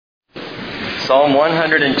Psalm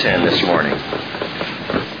 110 this morning.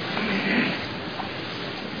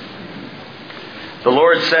 The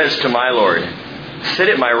Lord says to my Lord, "Sit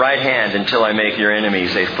at my right hand until I make your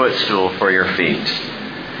enemies a footstool for your feet."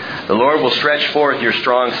 The Lord will stretch forth your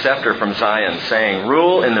strong scepter from Zion, saying,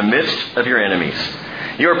 "Rule in the midst of your enemies."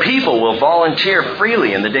 Your people will volunteer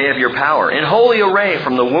freely in the day of your power, in holy array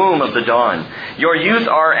from the womb of the dawn. Your youth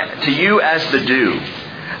are to you as the dew.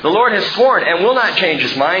 The Lord has sworn and will not change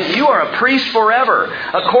His mind. You are a priest forever,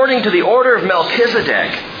 according to the order of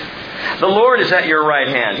Melchizedek. The Lord is at your right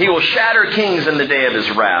hand. He will shatter kings in the day of His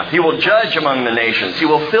wrath. He will judge among the nations. He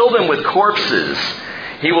will fill them with corpses.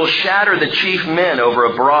 He will shatter the chief men over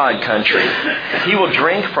a broad country. He will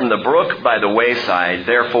drink from the brook by the wayside.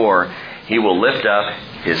 Therefore, He will lift up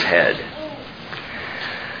His head.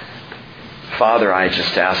 Father, I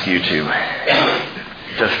just ask you to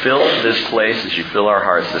fill this place as you fill our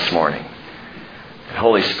hearts this morning. And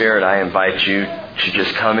Holy Spirit, I invite you to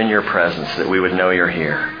just come in your presence, that we would know you're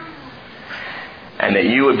here. And that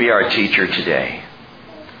you would be our teacher today.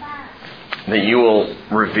 That you will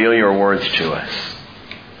reveal your words to us.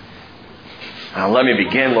 Let me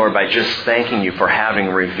begin, Lord, by just thanking you for having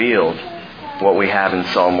revealed what we have in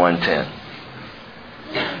Psalm 110.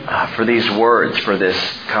 For these words, for this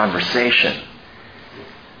conversation,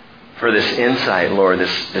 for this insight, Lord,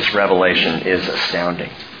 this revelation is astounding.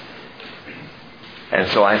 And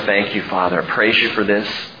so I thank you, Father. I praise you for this.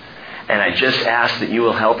 And I just ask that you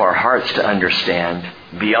will help our hearts to understand.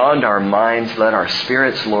 Beyond our minds, let our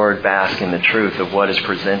spirits, Lord, bask in the truth of what is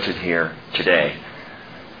presented here today.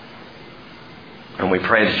 And we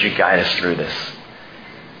pray that you guide us through this.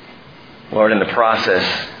 Lord, in the process,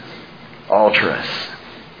 alter us.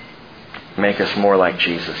 Make us more like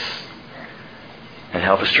Jesus. And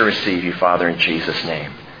help us to receive you, Father, in Jesus'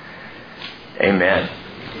 name. Amen.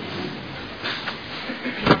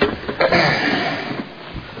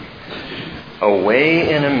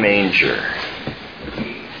 Away in a manger.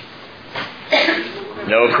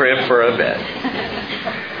 No crib for a bed.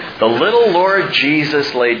 The little Lord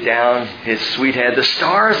Jesus laid down His sweet head. The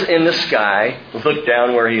stars in the sky looked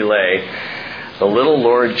down where He lay. The little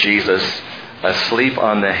Lord Jesus asleep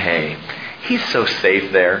on the hay. He's so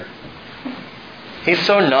safe there. He's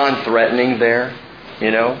so non-threatening there.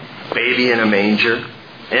 Baby in a manger.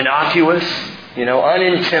 Innocuous.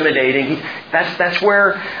 Unintimidating. That's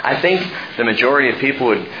where I think the majority of people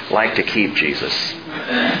would like to keep Jesus.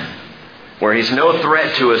 Where He's no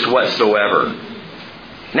threat to us whatsoever.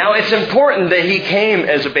 Now, it's important that He came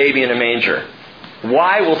as a baby in a manger.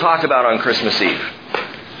 Why, we'll talk about on Christmas Eve.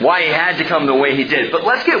 Why He had to come the way He did. But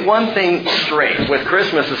let's get one thing straight. With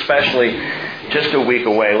Christmas especially, just a week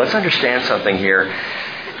away. Let's understand something here.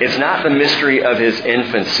 It's not the mystery of His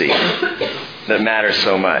infancy that matters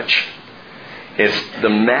so much. It's the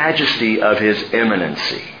majesty of His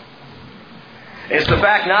imminency. It's the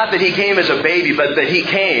fact not that He came as a baby, but that He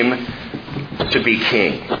came to be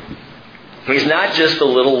King. He's not just the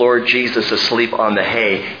little Lord Jesus asleep on the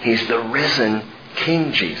hay. He's the risen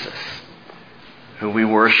King Jesus, who we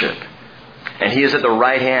worship. And He is at the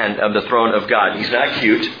right hand of the throne of God. He's not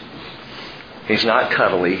cute. He's not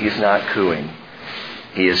cuddly. He's not cooing.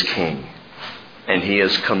 He is King. And He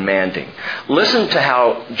is commanding. Listen to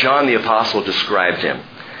how John the Apostle described Him.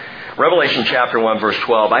 Revelation chapter 1 verse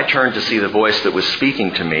 12, I turned to see the voice that was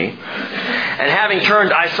speaking to me. And having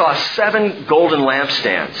turned, I saw 7 golden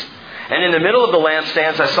lampstands. And in the middle of the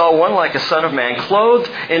lampstands, I saw one like a son of man, clothed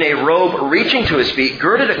in a robe reaching to his feet,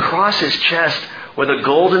 girded across his chest with a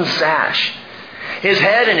golden sash. His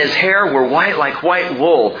head and his hair were white like white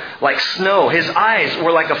wool, like snow. His eyes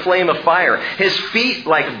were like a flame of fire. His feet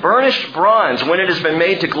like burnished bronze when it has been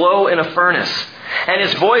made to glow in a furnace. And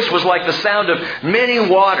his voice was like the sound of many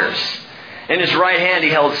waters. In his right hand he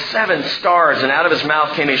held 7 stars, and out of his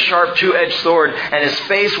mouth came a sharp 2-edged sword, and his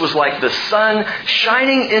face was like the sun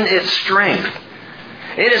shining in its strength.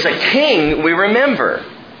 It is a king we remember.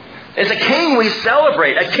 It's a king we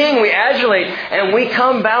celebrate, a king we adulate, and we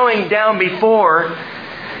come bowing down before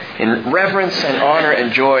in reverence and honor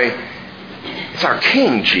and joy. It's our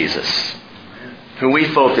King, Jesus, who we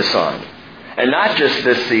focus on. And not just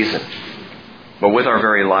this season, but with our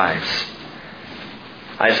very lives.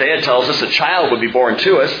 Isaiah tells us a child will be born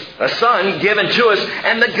to us, a son given to us,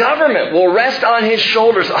 and the government will rest on His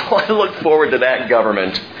shoulders. Oh, I look forward to that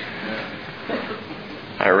government.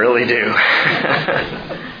 I really do.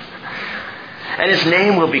 And His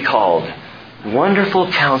name will be called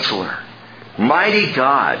Wonderful Counselor, Mighty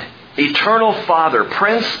God, Eternal Father,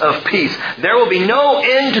 Prince of Peace. There will be no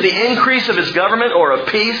end to the increase of His government or of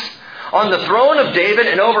peace on the throne of David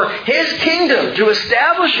and over His kingdom, to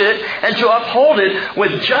establish it and to uphold it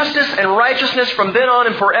with justice and righteousness from then on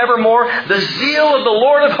and forevermore. The zeal of the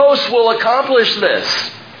Lord of hosts will accomplish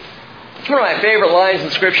this. It's one of my favorite lines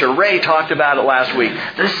in Scripture. Ray talked about it last week.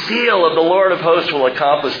 The zeal of the Lord of hosts will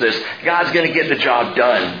accomplish this. God's going to get the job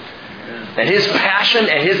done. And His passion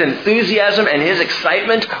and His enthusiasm and His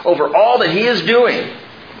excitement over all that He is doing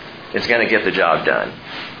is going to get the job done.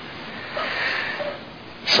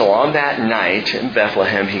 So on that night in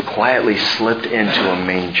Bethlehem, He quietly slipped into a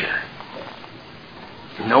manger.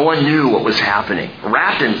 No one knew what was happening.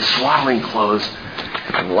 Wrapped in swaddling clothes,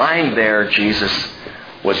 and lying there, Jesus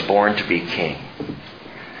was born to be king.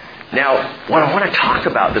 Now, what I want to talk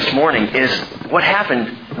about this morning is what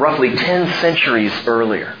happened roughly 10 centuries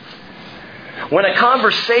earlier, when a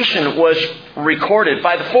conversation was recorded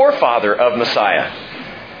by the forefather of Messiah.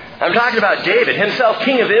 I'm talking about David, himself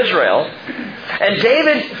king of Israel. And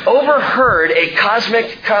David overheard a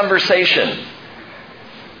cosmic conversation.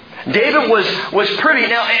 David was privy.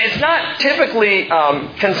 Now, it's not typically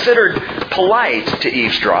considered polite to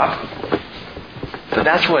eavesdrop, but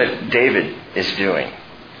that's what David is doing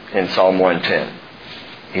in Psalm 110.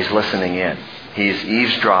 He's listening in. He's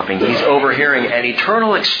eavesdropping. He's overhearing an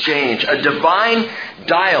eternal exchange, a divine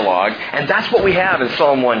dialogue, and that's what we have in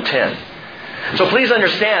Psalm 110. So please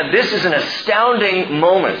understand, this is an astounding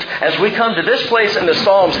moment as we come to this place in the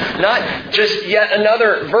Psalms, not just yet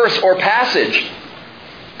another verse or passage.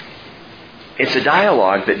 It's a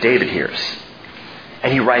dialogue that David hears,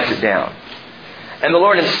 and he writes it down. And the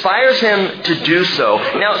Lord inspires him to do so.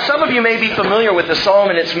 Now, some of you may be familiar with the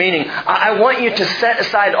psalm and its meaning. I want you to set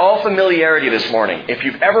aside all familiarity this morning, if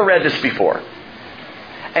you've ever read this before,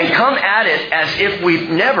 and come at it as if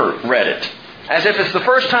we've never read it. As if it's the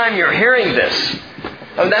first time you're hearing this.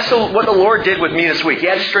 And that's what the Lord did with me this week. He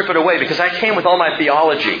had to strip it away because I came with all my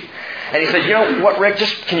theology. And He said, you know what, Rick,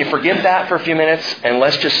 can you forgive that for a few minutes and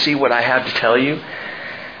let's just see what I have to tell you?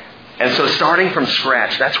 And so starting from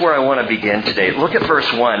scratch, that's where I want to begin today. Look at verse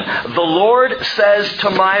 1. The Lord says to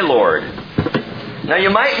my Lord. Now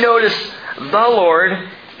you might notice the Lord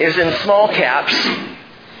is in small caps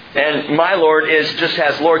and my Lord just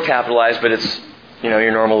has Lord capitalized, but it's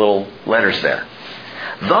your normal little letters there.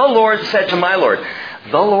 The Lord said to my Lord.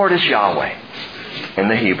 The Lord is Yahweh in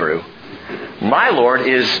the Hebrew. My Lord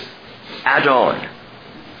is Adon.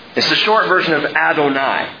 It's the short version of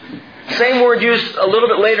Adonai. Same word used a little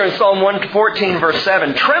bit later in Psalm 114, verse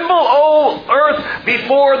 7. Tremble, O earth,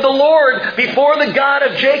 before the Lord, before the God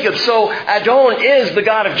of Jacob. So Adon is the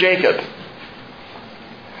God of Jacob.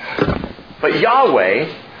 But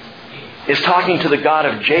Yahweh is talking to the God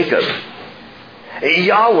of Jacob.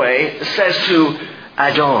 Yahweh says to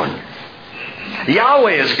Adon.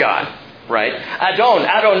 Yahweh is God, right?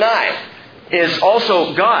 Adonai is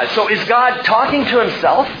also God. So is God talking to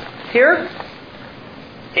Himself here?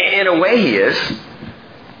 In a way He is.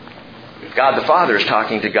 God the Father is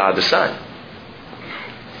talking to God the Son.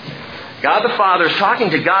 God the Father is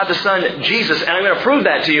talking to God the Son, Jesus, and I'm going to prove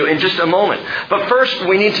that to you in just a moment. But first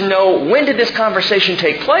we need to know, when did this conversation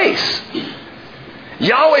take place?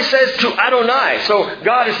 Yahweh says to Adonai. So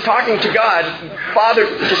God is talking to God, Father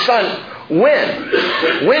to Son.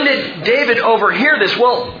 When? When did David overhear this?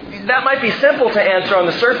 Well, that might be simple to answer on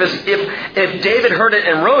the surface. If David heard it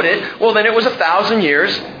and wrote it, well, then it was 1,000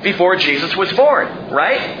 years before Jesus was born,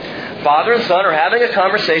 right? Father and Son are having a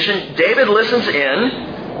conversation. David listens in,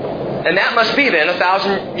 and that must be then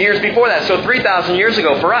 1,000 years before that. So 3,000 years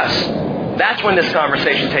ago for us. That's when this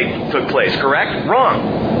conversation took place, correct?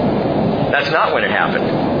 Wrong. That's not when it happened.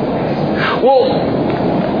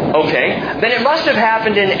 Well, okay, then it must have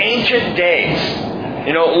happened in ancient days.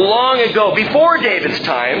 Long ago, before David's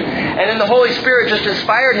time, and then the Holy Spirit just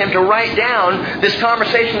inspired him to write down this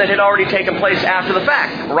conversation that had already taken place after the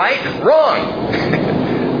fact. Right?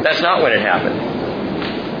 Wrong. That's not when it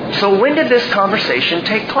happened. So when did this conversation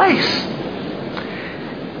take place?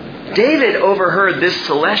 David overheard this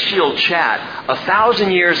celestial chat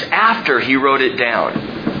 1,000 years after he wrote it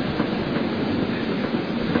down.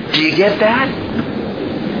 Do you get that?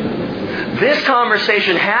 This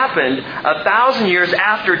conversation happened 1,000 years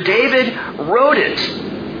after David wrote it.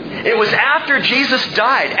 It was after Jesus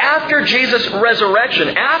died, after Jesus' resurrection,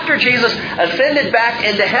 after Jesus ascended back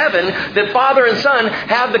into heaven, that Father and Son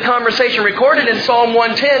have the conversation recorded in Psalm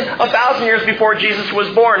 110 1,000 years before Jesus was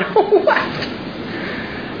born. What?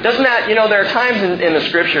 Doesn't that, there are times in the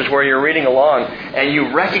Scriptures where you're reading along and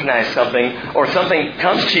you recognize something, or something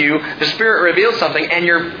comes to you, the Spirit reveals something, and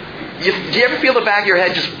do you ever feel the back of your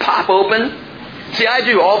head just pop open? See, I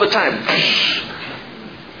do all the time.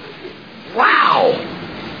 Wow!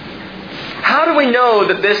 How do we know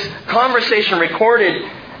that this conversation recorded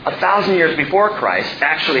 1,000 years before Christ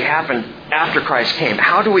actually happened after Christ came?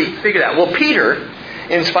 How do we figure that? Well, Peter,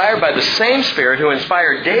 inspired by the same Spirit who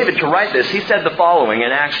inspired David to write this, he said the following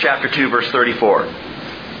in Acts chapter 2, verse 34.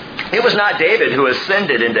 It was not David who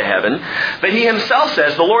ascended into heaven, but he himself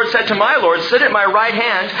says, the Lord said to my Lord, sit at my right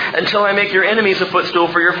hand until I make your enemies a footstool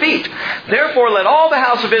for your feet. Therefore let all the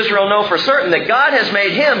house of Israel know for certain that God has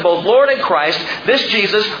made him both Lord and Christ, this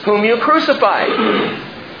Jesus whom you crucified.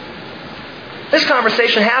 This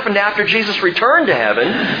conversation happened after Jesus returned to heaven,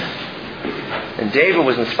 and David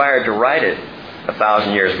was inspired to write it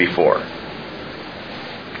 1,000 years before.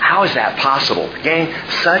 How is that possible? Gang,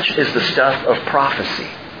 such is the stuff of prophecy.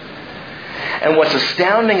 And what's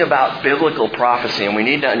astounding about biblical prophecy, and we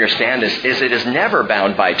need to understand this, is it is never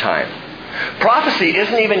bound by time. Prophecy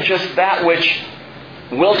isn't even just that which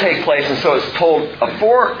will take place, and so it's told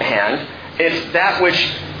beforehand. It's that which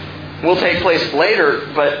will take place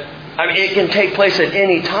later, but it can take place at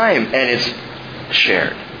any time, and it's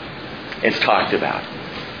shared. It's talked about.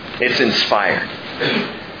 It's inspired.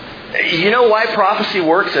 You know why prophecy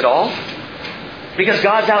works at all? Because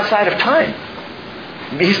God's outside of time.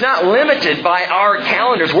 He's not limited by our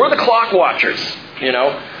calendars. We're the clock watchers,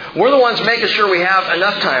 We're the ones making sure we have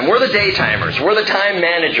enough time. We're the daytimers. We're the time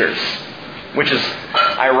managers. Which is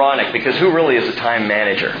ironic, because who really is a time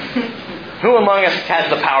manager? Who among us has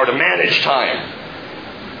the power to manage time?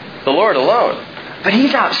 The Lord alone. But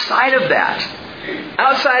He's outside of that.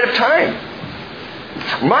 Outside of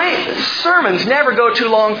time. My sermons never go too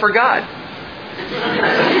long for God.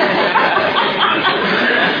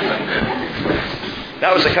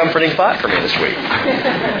 That was a comforting thought for me this week.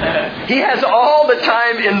 He has all the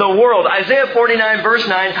time in the world. Isaiah 49 verse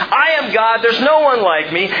 9, I am God, there's no one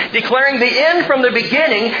like me, declaring the end from the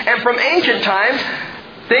beginning and from ancient times,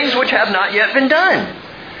 things which have not yet been done.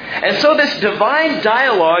 And so this divine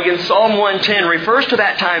dialogue in Psalm 110 refers to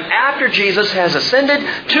that time after Jesus has ascended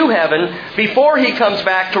to heaven, before He comes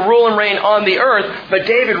back to rule and reign on the earth. But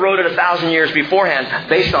David wrote it 1,000 years beforehand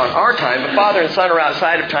based on our time. But Father and Son are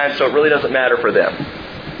outside of time, so it really doesn't matter for them.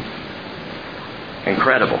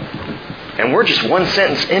 Incredible. And we're just one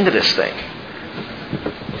sentence into this thing.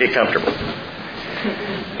 Get comfortable.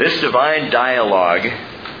 This divine dialogue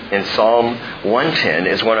in Psalm 110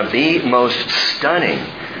 is one of the most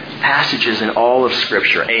stunning passages in all of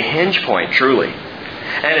Scripture. A hinge point, truly.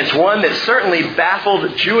 And it's one that certainly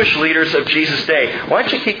baffled Jewish leaders of Jesus' day. Why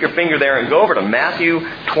don't you keep your finger there and go over to Matthew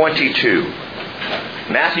 22.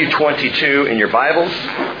 Matthew 22 in your Bibles.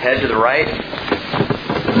 Head to the right.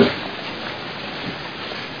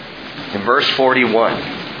 In verse 41.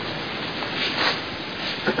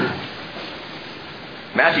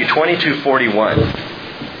 Matthew 22:41.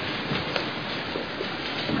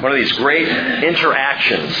 One of these great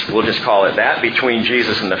interactions, we'll just call it that, between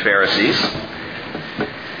Jesus and the Pharisees.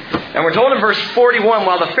 And we're told in verse 41,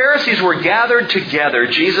 while the Pharisees were gathered together,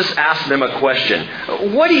 Jesus asked them a question.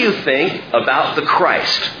 What do you think about the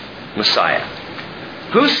Christ, Messiah?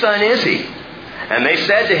 Whose son is He? And they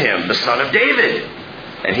said to Him, the son of David.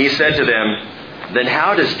 And He said to them, then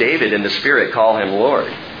how does David in the Spirit call Him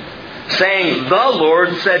Lord? Saying, the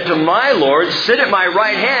Lord said to my Lord, sit at my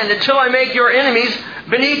right hand until I make your enemies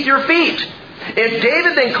beneath your feet. If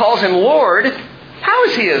David then calls Him Lord, how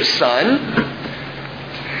is He His son?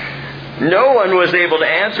 No one was able to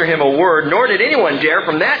answer Him a word, nor did anyone dare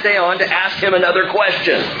from that day on to ask Him another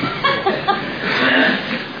question.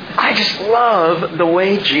 I just love the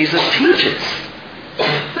way Jesus teaches.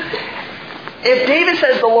 If David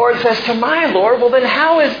says the Lord says to my Lord, well then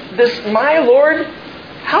how is this my Lord?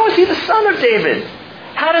 How is He the son of David?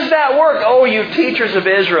 How does that work? Oh, you teachers of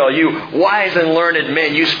Israel, you wise and learned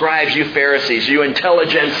men, you scribes, you Pharisees, you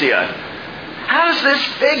intelligentsia. How does this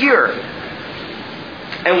figure?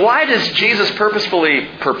 And why does Jesus purposefully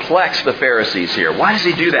perplex the Pharisees here? Why does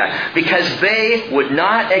He do that? Because they would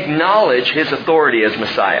not acknowledge His authority as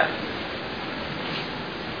Messiah.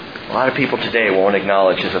 A lot of people today won't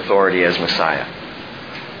acknowledge His authority as Messiah.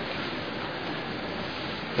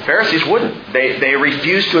 The Pharisees wouldn't. They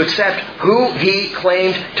refused to accept who He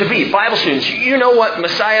claimed to be. Bible students, you know what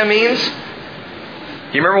Messiah means?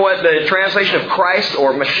 Do you remember what the translation of Christ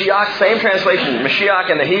or Mashiach, same translation, Mashiach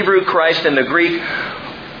in the Hebrew, Christ in the Greek,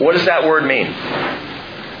 what does that word mean?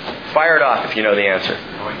 Fire it off if you know the answer.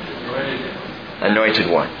 Anointed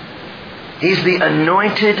one. He's the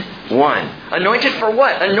anointed one. Anointed for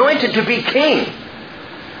what? Anointed to be king.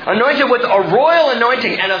 Anointed with a royal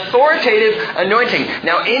anointing, an authoritative anointing.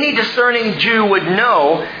 Now, any discerning Jew would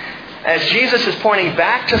know as Jesus is pointing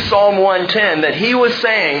back to Psalm 110, that he was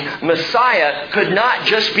saying Messiah could not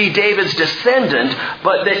just be David's descendant,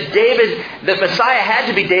 but that Messiah had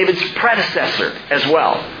to be David's predecessor as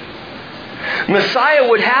well. Messiah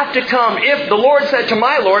would have to come, if the Lord said to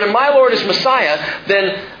my Lord, and my Lord is Messiah,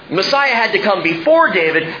 then Messiah had to come before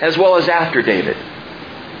David as well as after David.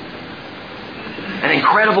 An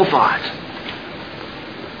incredible thought.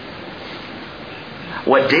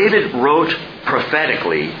 What David wrote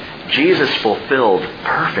prophetically, Jesus fulfilled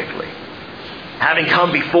perfectly. Having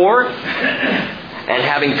come before and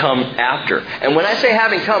having come after. And when I say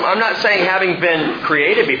having come, I'm not saying having been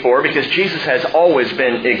created before, because Jesus has always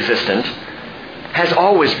been existent. Has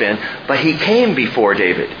always been. But he came before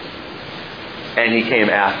David. And he came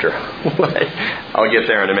after. I'll get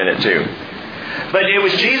there in a minute too. But it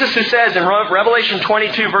was Jesus who says in Revelation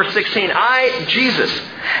 22 verse 16, I, Jesus,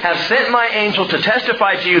 have sent my angel to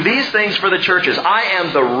testify to you these things for the churches. I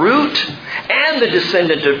am the root and the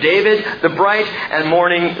descendant of David, the bright and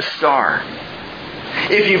morning star.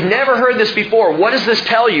 If you've never heard this before, what does this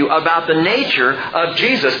tell you about the nature of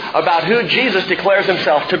Jesus, about who Jesus declares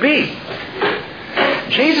himself to be?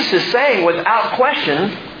 Jesus is saying without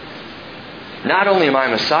question, not only am I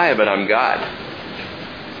Messiah, but I'm God.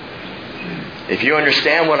 If you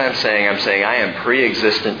understand what I'm saying I am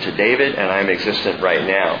pre-existent to David, and I'm existent right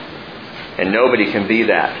now. And nobody can be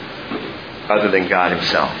that other than God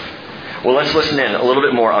himself. Well, let's listen in a little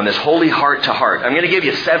bit more on this holy heart-to-heart. I'm going to give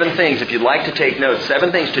you 7 things, if you'd like to take notes,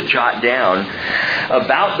 7 things to jot down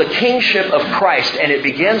about the kingship of Christ. And it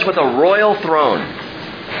begins with a royal throne.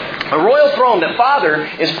 A royal throne that Father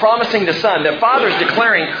is promising to Son, that Father is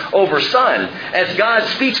declaring over Son. As God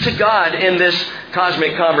speaks to God in this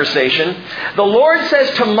cosmic conversation, the Lord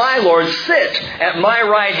says to my Lord, sit at my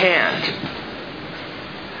right hand.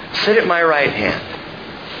 Sit at my right hand.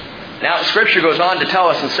 Now, Scripture goes on to tell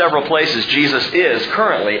us in several places Jesus is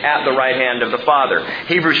currently at the right hand of the Father.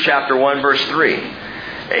 Hebrews chapter 1 verse 3.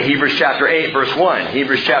 Hebrews chapter 8 verse 1.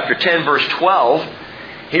 Hebrews chapter 10 verse 12.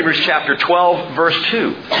 Hebrews chapter 12 verse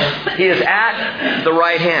 2. He is at the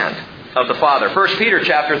right hand of the Father. 1 Peter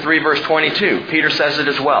chapter 3 verse 22. Peter says it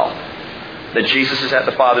as well, that Jesus is at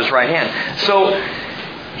the Father's right hand. So,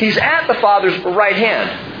 he's at the Father's right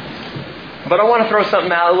hand. But I want to throw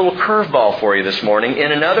something out, a little curveball for you this morning.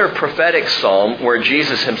 In another prophetic psalm where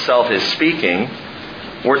Jesus himself is speaking,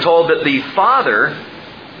 we're told that the Father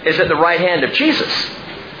is at the right hand of Jesus.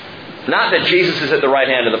 Not that Jesus is at the right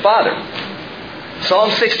hand of the Father.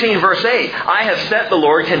 Psalm 16 verse 8, I have set the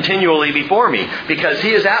Lord continually before me. Because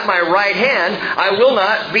he is at my right hand, I will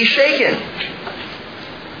not be shaken.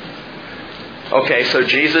 Okay, so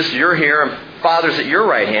Jesus, you're here, Father's at your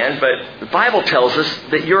right hand, but the Bible tells us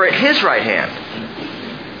that you're at his right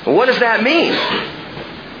hand. Well, what does that mean?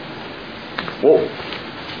 Well,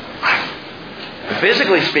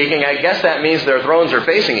 physically speaking, I guess that means their thrones are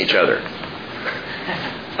facing each other.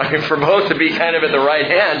 I mean, for both to be kind of at the right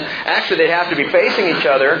hand, actually they'd have to be facing each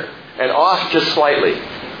other and off just slightly.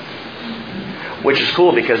 Which is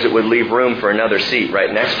cool because it would leave room for another seat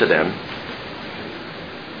right next to them.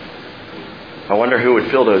 I wonder who would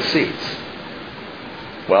fill those seats.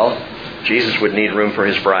 Well, Jesus would need room for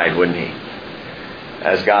his bride, wouldn't he?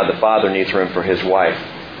 As God the Father needs room for his wife.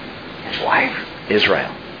 His wife?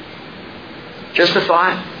 Israel. Just a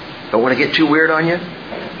thought. Don't want to get too weird on you.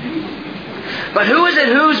 But who is at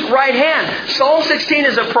whose right hand? Psalm 16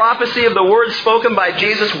 is a prophecy of the words spoken by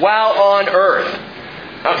Jesus while on earth.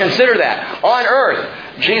 Now consider that. On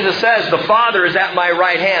earth, Jesus says, the Father is at my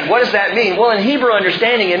right hand. What does that mean? Well, in Hebrew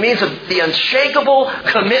understanding, it means the unshakable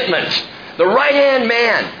commitment. The right-hand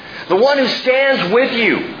man. The one who stands with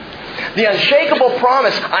you. The unshakable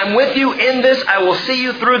promise, I'm with you in this, I will see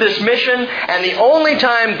you through this mission. And the only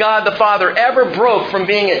time God the Father ever broke from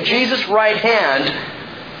being at Jesus' right hand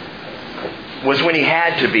was when he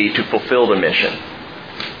had to be to fulfill the mission.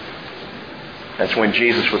 That's when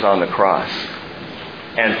Jesus was on the cross.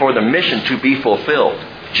 And for the mission to be fulfilled,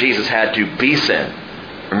 Jesus had to be sin.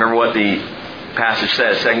 Remember what the passage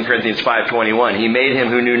says, 2 Corinthians 5:21. He made him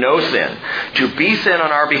who knew no sin to be sin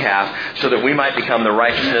on our behalf so that we might become the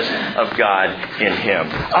righteousness of God in him.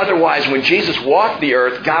 Otherwise, when Jesus walked the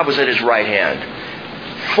earth, God was at his right hand.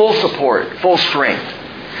 Full support, full strength.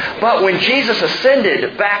 But when Jesus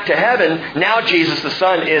ascended back to heaven, now Jesus the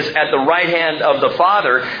Son is at the right hand of the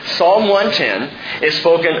Father. Psalm 110 is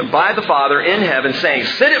spoken by the Father in heaven saying,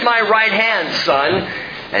 sit at my right hand, Son.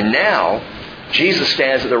 And now Jesus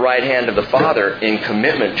stands at the right hand of the Father in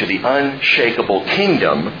commitment to the unshakable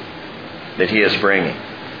kingdom that he is bringing.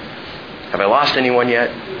 Have I lost anyone yet?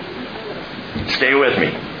 Stay with me.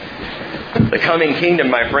 The coming kingdom,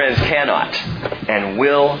 my friends, cannot and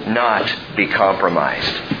will not be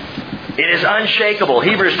compromised. It is unshakable.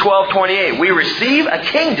 Hebrews 12:28. We receive a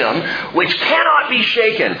kingdom which cannot be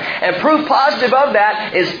shaken. And proof positive of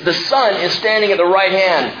that is the Son is standing at the right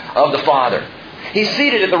hand of the Father. He's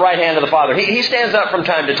seated at the right hand of the Father. He stands up from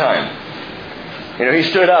time to time. He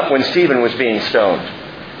stood up when Stephen was being stoned.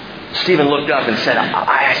 Stephen looked up and said,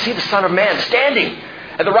 I see the Son of Man standing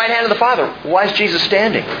at the right hand of the Father. Why is Jesus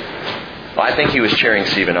standing? Well, I think he was cheering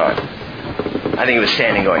Stephen on. I think he was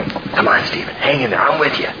standing going, come on, Stephen, hang in there. I'm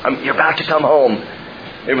with you. You're about to come home.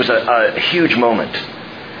 It was a huge moment,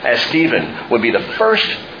 as Stephen would be the first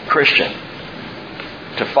Christian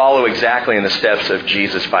to follow exactly in the steps of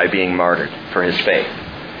Jesus by being martyred for his faith.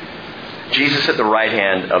 Jesus at the right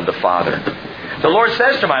hand of the Father. The Lord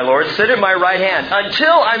says to my Lord, sit at my right hand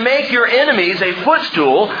until I make your enemies a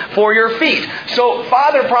footstool for your feet. So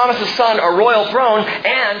Father promises Son a royal throne,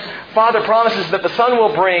 and Father promises that the Son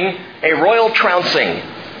will bring a royal trouncing.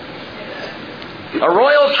 A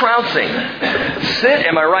royal trouncing. Sit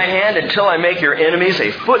at my right hand until I make your enemies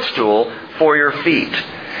a footstool for your feet.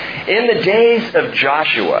 In the days of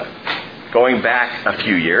Joshua, going back a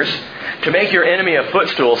few years, to make your enemy a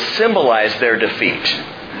footstool symbolized their defeat.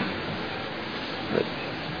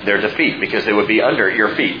 Their defeat, because they would be under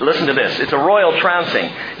your feet. Listen to this. It's a royal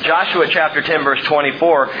trouncing. Joshua chapter 10 verse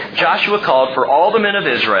 24. Joshua called for all the men of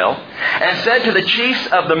Israel and said to the chiefs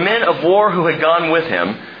of the men of war who had gone with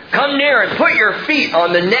him, come near and put your feet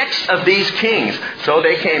on the necks of these kings. So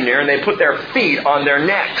they came near and they put their feet on their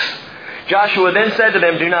necks. Joshua then said to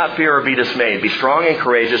them, do not fear or be dismayed. Be strong and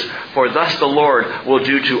courageous, for thus the Lord will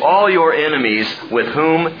do to all your enemies with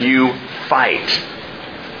whom you fight.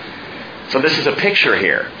 So this is a picture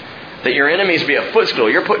here, that your enemies be a footstool.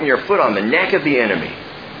 You're putting your foot on the neck of the enemy.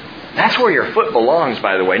 That's where your foot belongs,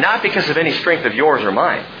 by the way. Not because of any strength of yours or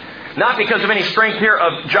mine. Not because of any strength here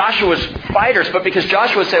of Joshua's fighters, but because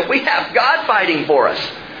Joshua said, we have God fighting for us.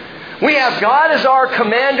 We have God as our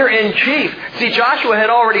commander-in-chief. See, Joshua had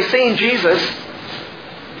already seen Jesus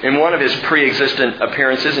in one of his pre-existent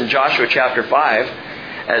appearances in Joshua chapter 5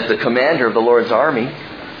 as the commander of the Lord's army.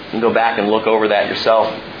 You can go back and look over that yourself.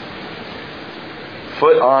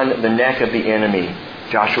 Foot on the neck of the enemy.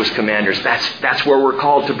 Joshua's commanders. That's where we're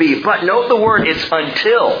called to be. But note the word, it's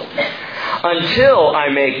until. Until I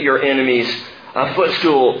make your enemies a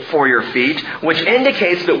footstool for your feet, which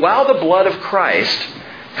indicates that while the blood of Christ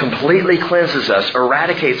completely cleanses us,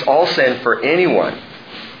 eradicates all sin for anyone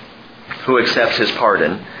who accepts His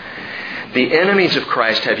pardon, the enemies of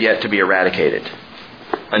Christ have yet to be eradicated.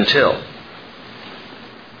 Until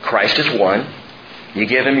Christ is won. You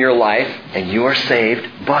give Him your life and you are saved,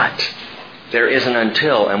 but there is an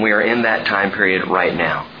until, and we are in that time period right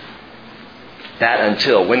now. That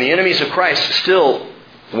until. When the enemies of Christ still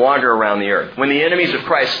wander around the earth, when the enemies of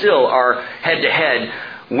Christ still are head to head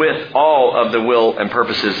with all of the will and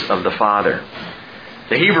purposes of the Father.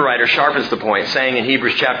 The Hebrew writer sharpens the point, saying in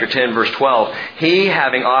Hebrews chapter 10, verse 12, He,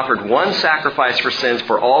 having offered one sacrifice for sins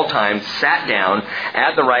for all time, sat down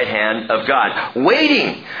at the right hand of God,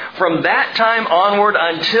 waiting from that time onward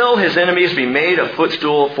until His enemies be made a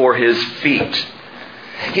footstool for His feet.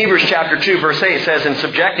 Hebrews chapter 2, verse 8 says, in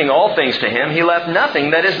subjecting all things to Him, He left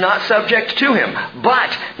nothing that is not subject to Him.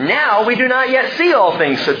 But now we do not yet see all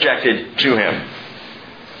things subjected to Him.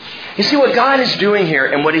 You see, what God is doing here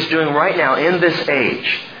and what He's doing right now in this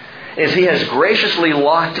age is He has graciously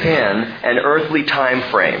locked in an earthly time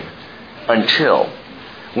frame until.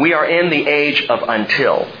 We are in the age of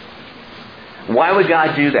until. Why would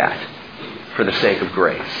God do that? For the sake of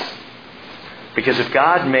grace. Because if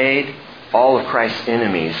God made all of Christ's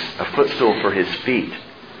enemies a footstool for His feet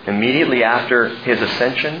immediately after His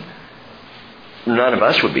ascension, none of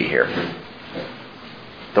us would be here.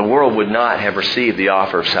 The world would not have received the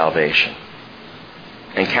offer of salvation.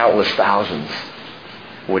 And countless thousands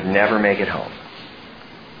would never make it home.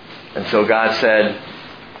 And so God said,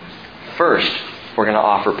 first, we're going to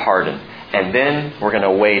offer pardon. And then we're going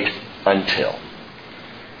to wait until.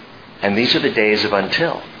 And these are the days of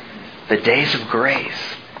until. The days of grace.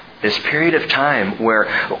 This period of time where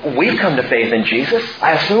we've come to faith in Jesus.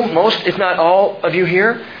 I assume most, if not all of you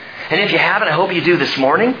here. And if you haven't, I hope you do this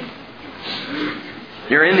morning.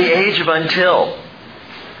 You're in the age of until.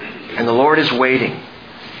 And the Lord is waiting.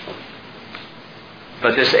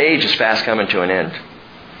 But this age is fast coming to an end.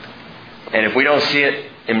 And if we don't see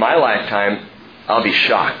it in my lifetime, I'll be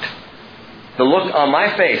shocked. The look on my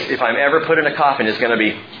face, if I'm ever put in a coffin, is going to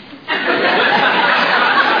be...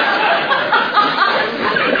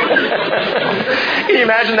 Can you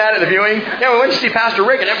imagine that at the viewing? Yeah, we went to see Pastor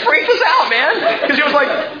Rick and it freaked us out, man. Because he was like...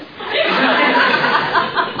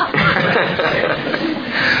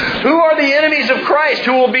 Who are the enemies of Christ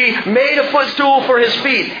who will be made a footstool for His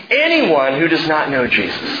feet? Anyone who does not know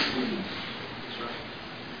Jesus.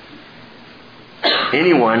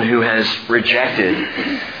 Anyone who has rejected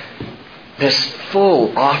this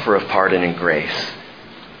full offer of pardon and grace,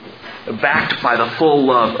 backed by the full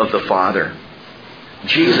love of the Father.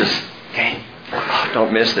 Jesus, okay,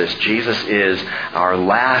 don't miss this. Jesus is our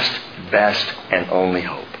last, best, and only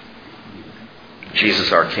hope.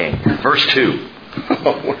 Jesus our King. Verse 2.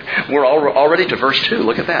 We're already to verse 2.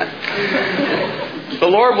 Look at that. The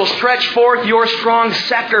Lord will stretch forth your strong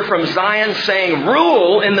scepter from Zion, saying,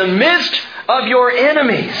 rule in the midst of your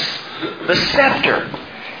enemies. The scepter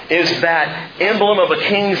is that emblem of a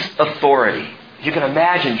king's authority. You can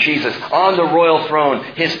imagine Jesus on the royal throne,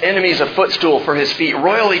 His enemies a footstool for His feet,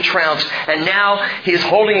 royally trounced, and now He's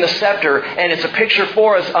holding the scepter, and it's a picture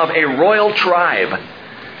for us of a royal tribe.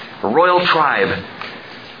 A royal tribe.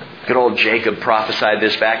 Good old Jacob prophesied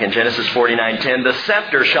this back in Genesis 49:10. The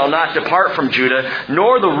scepter shall not depart from Judah,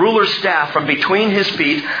 nor the ruler's staff from between his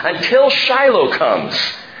feet, until Shiloh comes.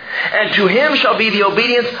 And to him shall be the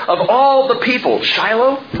obedience of all the people.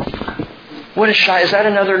 Shiloh? What is Shiloh? Is that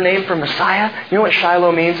another name for Messiah? You know what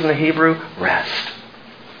Shiloh means in the Hebrew? Rest.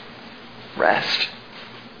 Rest.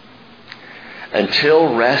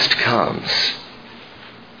 Until rest comes.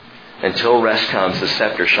 Until rest comes, the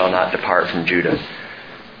scepter shall not depart from Judah.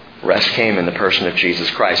 Rest came in the person of Jesus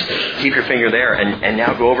Christ. Keep your finger there and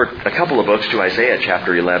now go over a couple of books to Isaiah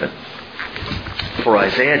chapter 11. For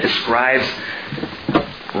Isaiah describes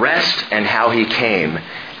rest and how He came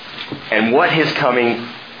and what His coming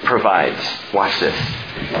provides. Watch this.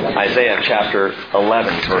 Isaiah chapter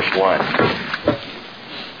 11 verse 1.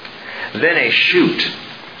 Then a shoot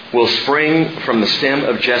will spring from the stem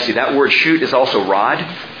of Jesse. That word shoot is also rod.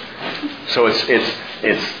 So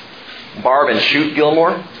it's barb and shoot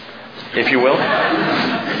Gilmore, if you will.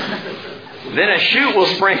 Then a shoot will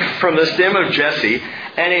spring from the stem of Jesse,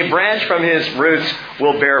 and a branch from his roots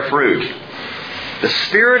will bear fruit. The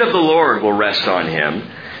Spirit of the Lord will rest on him,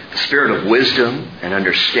 the Spirit of wisdom and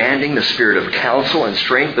understanding, the Spirit of counsel and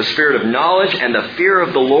strength, the Spirit of knowledge and the fear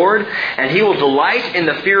of the Lord. And He will delight in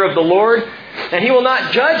the fear of the Lord. And He will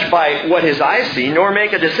not judge by what his eyes see, nor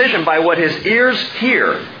make a decision by what his ears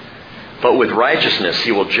hear. But with righteousness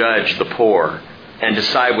He will judge the poor, and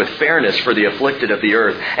decide with fairness for the afflicted of the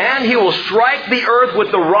earth. And He will strike the earth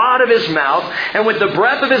with the rod of His mouth, and with the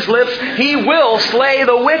breath of His lips He will slay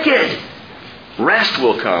the wicked. Rest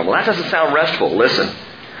will come. Well, that doesn't sound restful. Listen.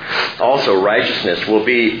 Also, righteousness will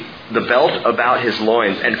be the belt about His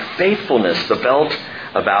loins, and faithfulness the belt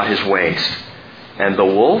about His waist. And the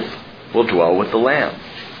wolf will dwell with the lamb.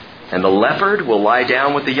 And the leopard will lie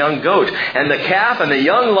down with the young goat. And the calf and the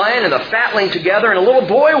young lion and the fatling together, and a little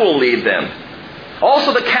boy will lead them.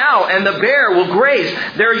 Also the cow and the bear will graze.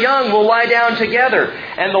 Their young will lie down together.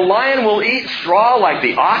 And the lion will eat straw like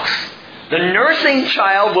the ox. The nursing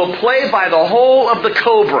child will play by the hole of the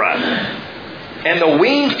cobra. And the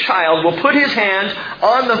weaned child will put his hand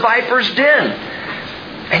on the viper's den.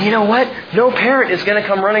 And you know what? No parent is going to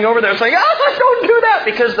come running over there and say, don't do that,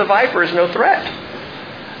 because the viper is no threat.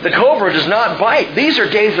 The cobra does not bite. These are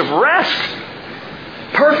days of rest.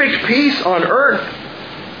 Perfect peace on earth.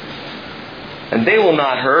 And they will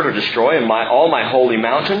not hurt or destroy in all my holy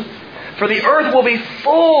mountain. For the earth will be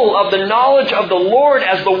full of the knowledge of the Lord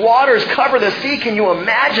as the waters cover the sea. Can you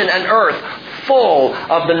imagine an earth full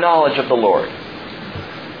of the knowledge of the Lord?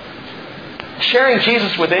 Sharing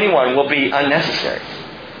Jesus with anyone will be unnecessary.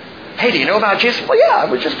 Hey, do you know about Jesus? Well, yeah, I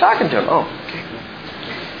was just talking to him. Oh, okay.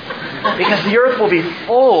 Because the earth will be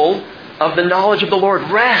full of the knowledge of the Lord.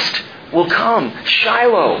 Rest will come.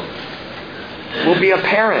 Shiloh will be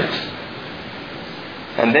apparent.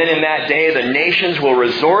 And then in that day, the nations will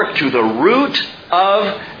resort to the root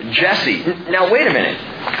of Jesse. Now, wait a minute.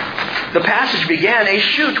 The passage began, a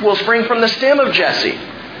shoot will spring from the stem of Jesse.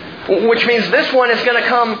 Which means this one is going to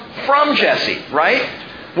come from Jesse, right?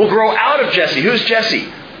 Will grow out of Jesse. Who's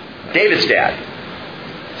Jesse? David's dad.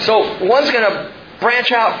 So one's going to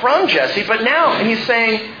branch out from Jesse, but now he's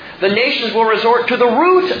saying the nations will resort to the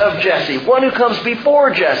root of Jesse, one who comes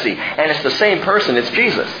before Jesse. And it's the same person, it's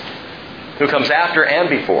Jesus, who comes after and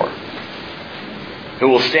before, who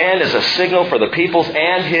will stand as a signal for the peoples,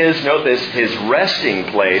 and his resting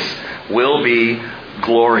place will be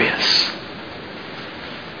glorious.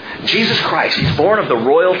 Jesus Christ, He's born of the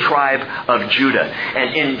royal tribe of Judah.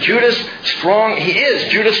 And in Judah's strong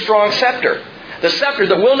scepter. The scepter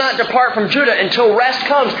that will not depart from Judah until rest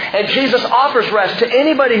comes. And Jesus offers rest to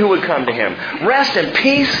anybody who would come to Him. Rest and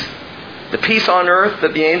peace. The peace on earth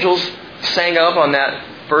that the angels sang of on that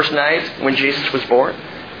first night when Jesus was born.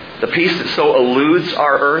 the peace that so eludes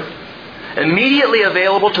our earth, immediately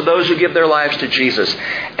available to those who give their lives to Jesus.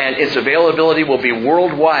 And its availability will be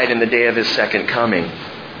worldwide in the day of His second coming,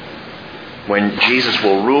 when Jesus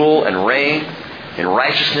will rule and reign in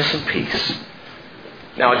righteousness and peace.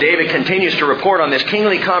 Now, David continues to report on this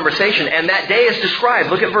kingly conversation, and that day is described.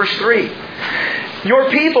 Look at verse 3.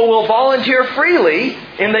 Your people will volunteer freely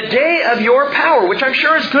in the day of your power, which I'm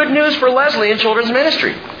sure is good news for Leslie in children's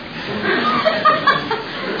ministry.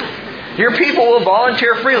 Your people will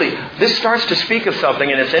volunteer freely. This starts to speak of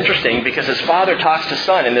something, and it's interesting because as Father talks to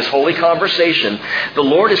Son in this holy conversation, the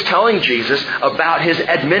Lord is telling Jesus about His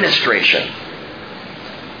administration.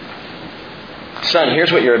 Son,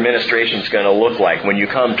 here's what your administration is going to look like when you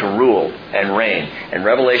come to rule and reign. And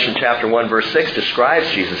Revelation chapter 1 verse 6 describes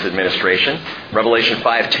Jesus' administration. Revelation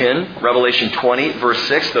 5:10, Revelation 20 verse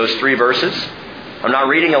 6, those three verses. I'm not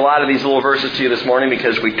reading a lot of these little verses to you this morning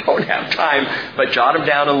because we don't have time, but jot them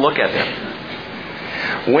down and look at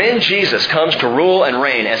them. When Jesus comes to rule and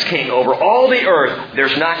reign as king over all the earth,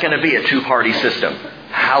 there's not going to be a two-party system.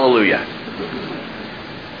 Hallelujah.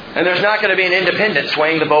 And there's not going to be an independent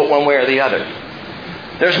swaying the boat one way or the other.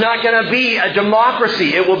 There's not going to be a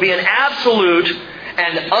democracy. It will be an absolute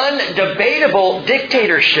and undebatable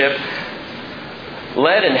dictatorship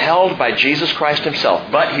led and held by Jesus Christ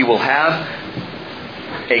Himself. But He will have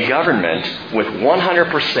a government with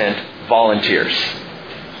 100% volunteers.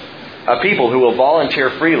 A people who will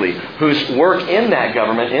volunteer freely, whose work in that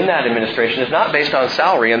government, in that administration, is not based on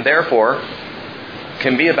salary and therefore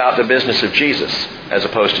can be about the business of Jesus as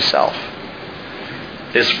opposed to self.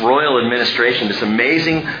 This royal administration, this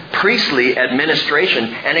amazing priestly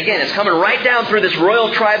administration. And again, it's coming right down through this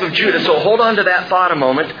royal tribe of Judah. So hold on to that thought a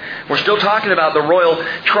moment. We're still talking about the royal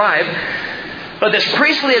tribe. But this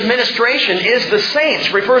priestly administration is the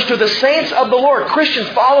saints, refers to the saints of the Lord, Christians,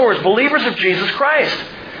 followers, believers of Jesus Christ.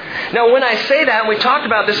 Now, when I say that, and we talked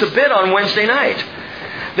about this a bit on Wednesday night,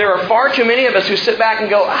 there are far too many of us who sit back and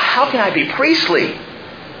go, how can I be priestly?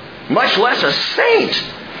 Much less a saint.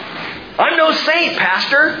 I'm no saint,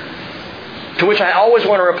 Pastor. To which I always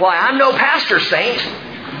want to reply, I'm no pastor, saint.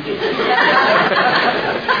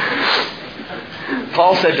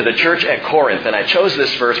 Paul said to the church at Corinth, and I chose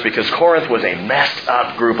this verse because Corinth was a messed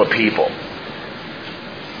up group of people,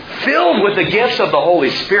 filled with the gifts of the Holy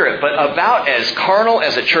Spirit, but about as carnal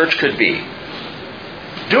as a church could be.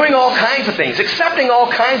 Doing all kinds of things, accepting all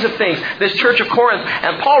kinds of things, this church of Corinth.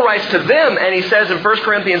 And Paul writes to them, and he says in 1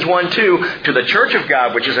 Corinthians 1:2, to the church of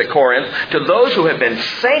God, which is at Corinth, to those who have been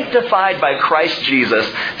sanctified by Christ Jesus,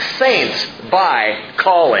 saints by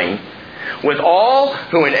calling, with all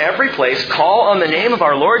who in every place call on the name of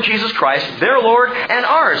our Lord Jesus Christ, their Lord and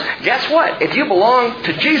ours. Guess what? If you belong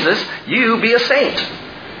to Jesus, you be a saint.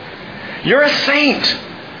 You're a saint.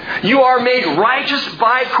 You are made righteous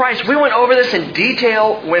by Christ. We went over this in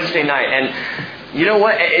detail Wednesday night. And you know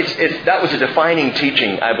what? That was a defining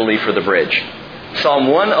teaching, I believe, for the bridge. Psalm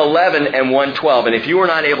 111 and 112. And if you were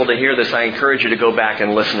not able to hear this, I encourage you to go back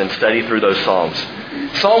and listen and study through those Psalms.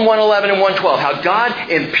 Psalm 111 and 112. How God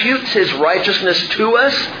imputes His righteousness to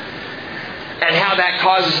us, and how that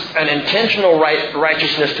causes an intentional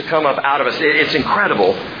righteousness to come up out of us. It's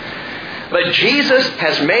incredible. But Jesus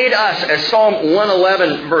has made us, as Psalm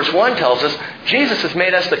 111 verse 1 tells us, Jesus has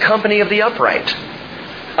made us the company of the upright.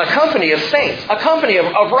 A company of saints. A company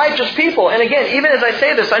of righteous people. And again, even as I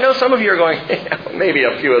say this, I know some of you are going, maybe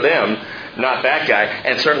a few of them, not that guy,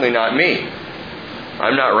 and certainly not me.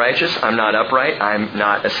 I'm not righteous, I'm not upright, I'm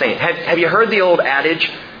not a saint. Have you heard the old adage?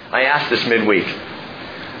 I asked this midweek.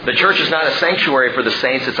 The church is not a sanctuary for the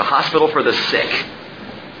saints, it's a hospital for the sick.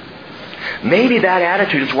 Maybe that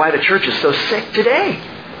attitude is why the church is so sick today.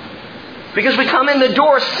 Because we come in the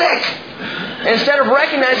door sick. Instead of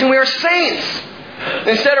recognizing we are saints.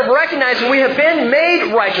 Instead of recognizing we have been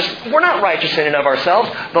made righteous. We're not righteous in and of ourselves,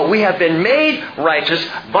 but we have been made righteous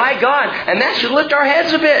by God. And that should lift our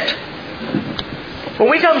heads a bit. When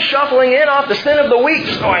we come shuffling in off the sin of the week,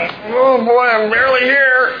 just going, oh boy, I'm barely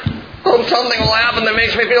here. Oh, something will happen that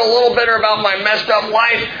makes me feel a little bitter about my messed up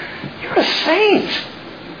life. You're a saint.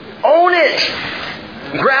 Own it.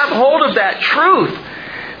 Grab hold of that truth.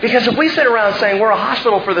 Because if we sit around saying we're a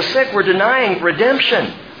hospital for the sick, we're denying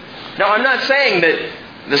redemption. Now, I'm not saying that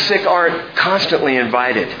the sick aren't constantly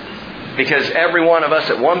invited. Because every one of us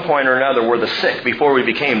at one point or another were the sick before we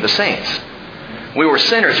became the saints. We were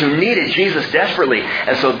sinners who needed Jesus desperately.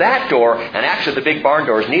 And so that door, and actually the big barn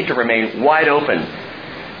doors, need to remain wide open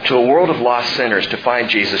to a world of lost sinners to find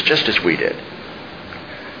Jesus just as we did.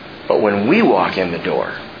 But when we walk in the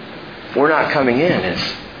door, we're not coming in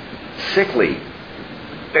as sickly,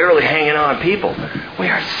 barely hanging on people. We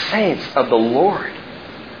are saints of the Lord.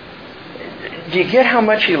 Do you get how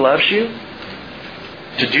much He loves you?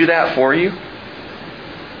 To do that for you?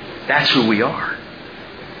 That's who we are.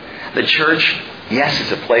 The church, yes,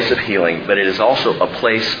 is a place of healing, but it is also a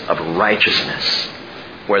place of righteousness,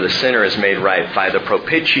 where the sinner is made right by the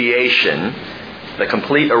propitiation, the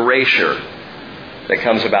complete erasure that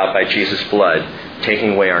comes about by Jesus' blood,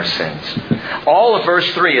 taking away our sins. All of verse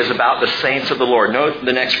 3 is about the saints of the Lord. Note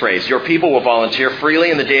the next phrase. Your people will volunteer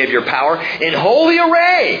freely in the day of your power in holy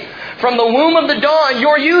array. From the womb of the dawn,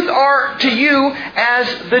 your youth are to you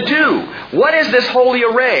as the dew. What is this holy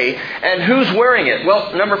array, and who's wearing it?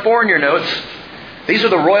 Well, number 4 in your notes. These are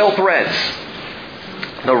the royal threads.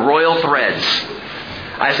 The royal threads.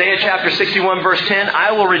 Isaiah chapter 61 verse 10,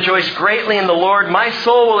 I will rejoice greatly in the Lord. My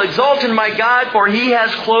soul will exult in my God, for He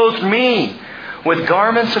has clothed me with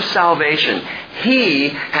garments of salvation. He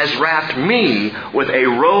has wrapped me with a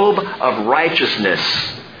robe of righteousness.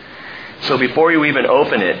 So before you even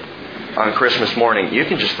open it on Christmas morning, you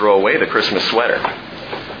can just throw away the Christmas sweater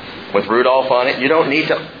with Rudolph on it. You don't need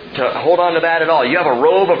to hold on to that at all. You have a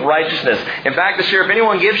robe of righteousness. In fact, this year, if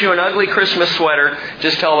anyone gives you an ugly Christmas sweater,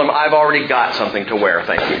 just tell them, I've already got something to wear.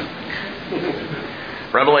 Thank you.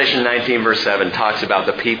 Revelation 19 verse 7 talks about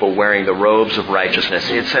the people wearing the robes of righteousness.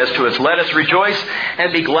 It says to us, let us rejoice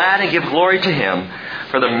and be glad and give glory to Him,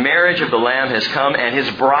 for the marriage of the Lamb has come, and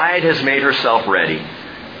His bride has made herself ready.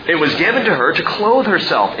 It was given to her to clothe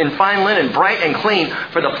herself in fine linen, bright and clean,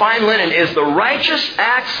 for the fine linen is the righteous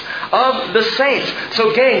acts of the saints.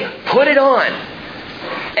 So gang, put it on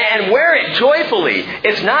and wear it joyfully.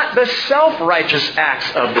 It's not the self-righteous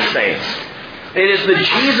acts of the saints. It is the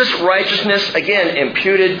Jesus righteousness, again,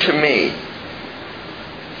 imputed to me.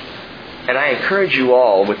 And I encourage you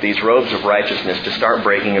all with these robes of righteousness to start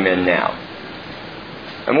breaking them in now.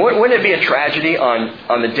 And wouldn't it be a tragedy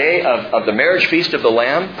on the day of the marriage feast of the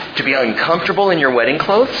Lamb to be uncomfortable in your wedding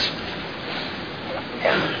clothes?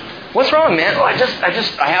 Yeah. What's wrong, man? Oh, I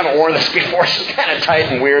haven't worn this before. It's kind of tight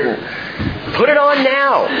and weird. And put it on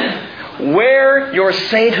now. Wear your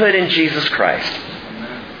sainthood in Jesus Christ.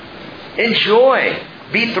 Enjoy.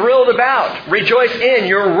 Be thrilled about. Rejoice in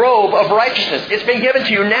your robe of righteousness. It's been given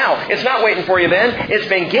to you now. It's not waiting for you then. It's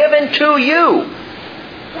been given to you.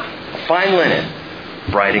 Fine linen.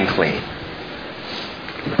 Bright and clean.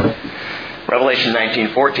 Revelation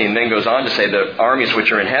 19:14 then goes on to say the armies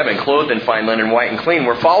which are in heaven, clothed in fine linen, white and clean,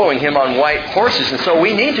 we're following Him on white horses. And so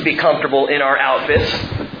we need to be comfortable in our outfits,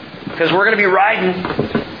 because we're going to be riding.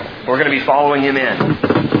 We're going to be following Him in.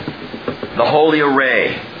 The holy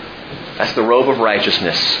array. That's the robe of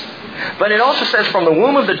righteousness. But it also says, from the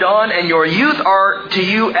womb of the dawn, and your youth are to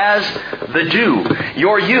you as the dew.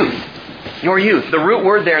 Your youth. Your youth. The root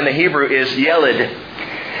word there in the Hebrew is yeled.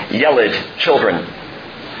 Yeled, children.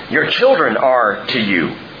 Your children are to you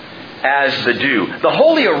as the dew. The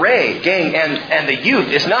holy array, gang, and the youth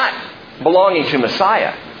is not belonging to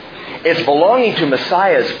Messiah. It's belonging to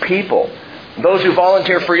Messiah's people. Those who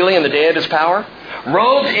volunteer freely in the day of His power,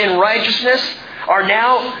 robed in righteousness, are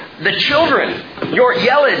now the children. Your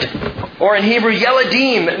yeled, or in Hebrew,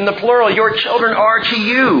 yeledim in the plural. Your children are to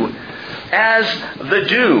you as the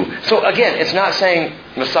dew. So again, it's not saying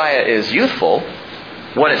Messiah is youthful.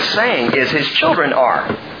 What it's saying is His children are.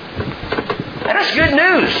 And that's good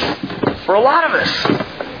news for a lot of us.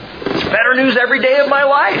 It's better news every day of my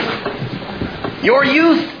life. Your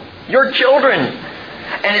youth, your children.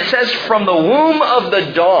 And it says, from the womb of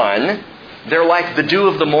the dawn, they're like the dew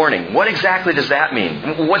of the morning. What exactly does that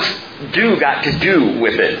mean? What's dew got to do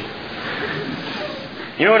with it?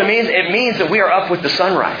 You know what it means? It means that we are up with the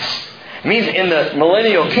sunrise. It means in the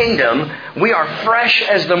millennial kingdom, we are fresh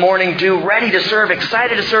as the morning dew, ready to serve,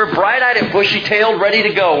 excited to serve, bright-eyed and bushy-tailed, ready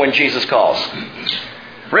to go when Jesus calls.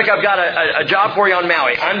 Rick, I've got a job for you on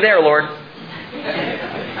Maui. I'm there, Lord.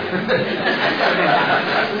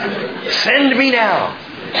 Send me now.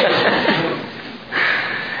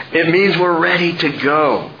 It means we're ready to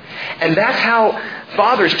go. And that's how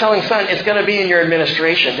Father's telling Son it's going to be in your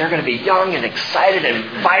administration. They're going to be young and excited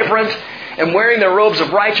and vibrant and wearing their robes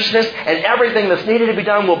of righteousness, and everything that's needed to be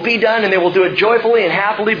done will be done, and they will do it joyfully and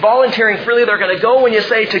happily, volunteering freely. They're going to go when you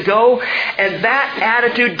say to go, and that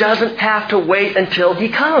attitude doesn't have to wait until He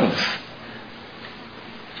comes.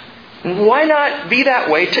 Why not be that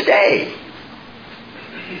way today?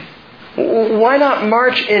 Why not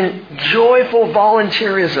march in joyful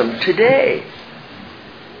volunteerism today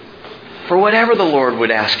for whatever the Lord would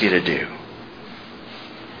ask you to do?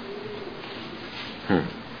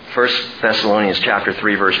 1 Thessalonians chapter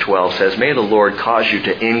 3 verse 12 says, may the Lord cause you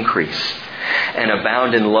to increase and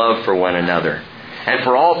abound in love for one another, and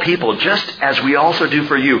for all people, just as we also do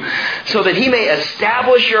for you, so that he may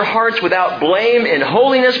establish your hearts without blame in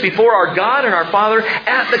holiness before our God and our Father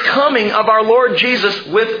at the coming of our Lord Jesus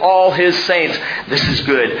with all his saints. This is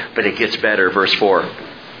good, but it gets better. Verse 4.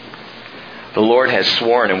 The Lord has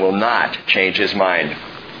sworn and will not change his mind.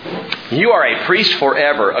 You are a priest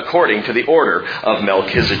forever according to the order of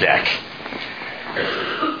Melchizedek.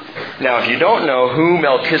 Now, if you don't know who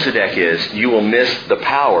Melchizedek is, you will miss the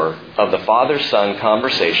power of the Father-Son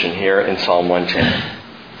conversation here in Psalm 110.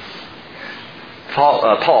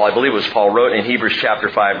 Paul, I believe it was Paul, wrote in Hebrews chapter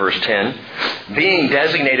 5, verse 10, being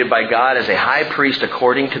designated by God as a high priest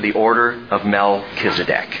according to the order of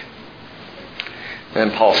Melchizedek. And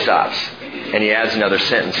then Paul stops, and he adds another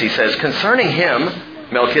sentence. He says, concerning him,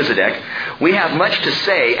 Melchizedek, we have much to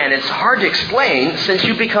say, and it's hard to explain since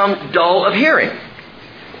you become dull of hearing.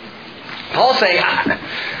 Paul's saying,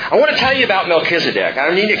 I want to tell you about Melchizedek.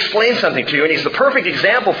 I need to explain something to you, and he's the perfect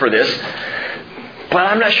example for this, but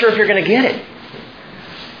I'm not sure if you're going to get it.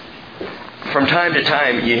 From time to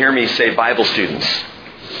time, you hear me say Bible students.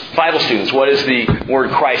 Bible students, what does the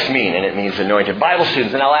word Christ mean? And it means anointed. Bible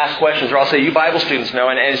students, and I'll ask questions, or I'll say, you Bible students know,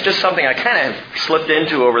 and it's just something I kind of slipped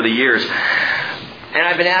into over the years. And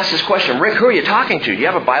I've been asked this question, Rick, who are you talking to? Do you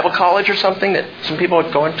have a Bible college or something that some people are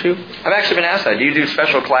going to? I've actually been asked that. Do you do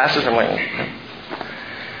special classes? I'm like,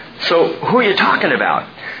 so who are you talking about?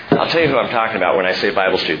 I'll tell you who I'm talking about when I say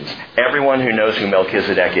Bible students. Everyone who knows who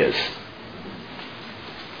Melchizedek is.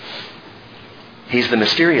 He's the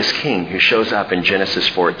mysterious king who shows up in Genesis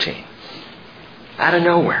 14. Out of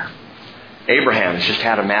nowhere. Abraham has just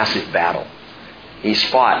had a massive battle. He's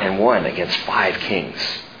fought and won against 5 kings.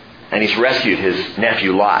 And he's rescued his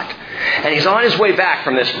nephew Lot. And he's on his way back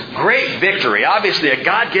from this great victory, obviously a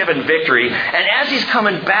God-given victory. And as he's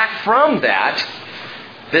coming back from that,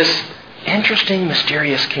 this interesting,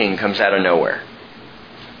 mysterious king comes out of nowhere.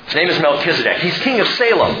 His name is Melchizedek. He's king of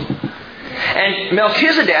Salem. And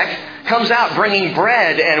Melchizedek comes out bringing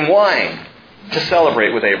bread and wine to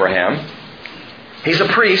celebrate with Abraham. He's a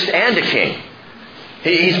priest and a king.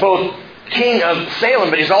 He's both king of Salem,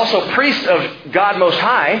 but he's also priest of God Most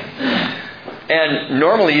High. And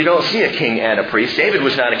normally you don't see a king and a priest. David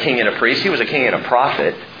was not a king and a priest. He was a king and a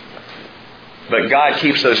prophet. But God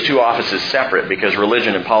keeps those two offices separate because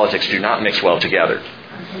religion and politics do not mix well together.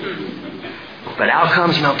 But out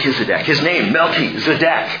comes Melchizedek. His name,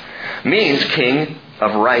 Melchizedek, means king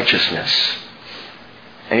of righteousness.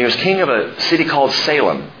 And he was king of a city called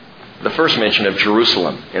Salem, the first mention of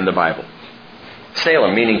Jerusalem in the Bible.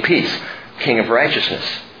 Salem meaning peace. King of righteousness.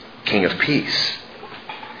 King of peace.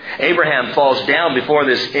 Abraham falls down before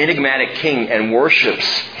this enigmatic king and worships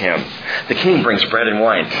him. The king brings bread and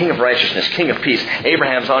wine. King of righteousness. King of peace.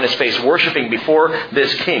 Abraham's on his face worshiping before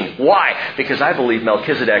this king. Why? Because I believe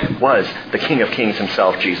Melchizedek was the King of Kings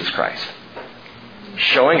himself, Jesus Christ.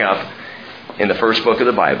 Showing up in the first book of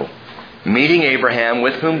the Bible. Meeting Abraham,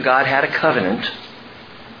 with whom God had a covenant.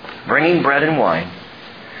 Bringing bread and wine.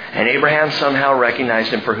 And Abraham somehow recognized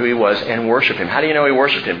him for who he was and worshiped him. How do you know he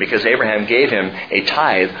worshiped him? Because Abraham gave him a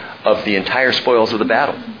tithe of the entire spoils of the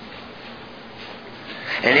battle.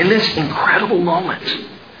 And in this incredible moment,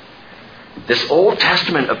 this Old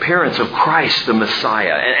Testament appearance of Christ the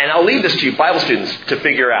Messiah, and I'll leave this to you, Bible students, to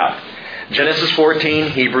figure out. Genesis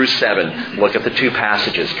 14, Hebrews 7. Look at the two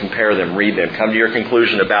passages, compare them, read them, come to your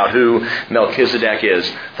conclusion about who Melchizedek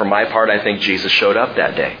is. For my part, I think Jesus showed up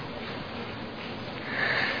that day.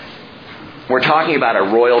 We're talking about a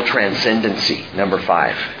royal transcendency, number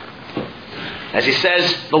 5. As he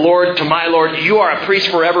says, the Lord to my Lord, you are a priest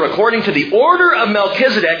forever according to the order of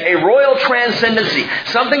Melchizedek, a royal transcendency,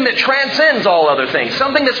 something that transcends all other things,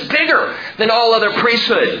 something that's bigger than all other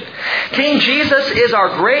priesthood. King Jesus is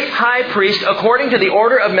our great high priest according to the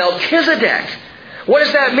order of Melchizedek. What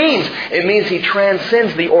does that mean? It means he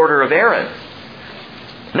transcends the order of Aaron.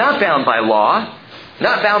 Not bound by law,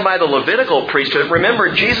 not bound by the Levitical priesthood.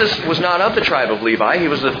 Remember, Jesus was not of the tribe of Levi. He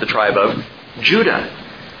was of the tribe of Judah,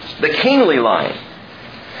 the kingly line.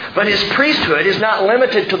 But his priesthood is not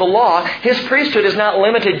limited to the law. His priesthood is not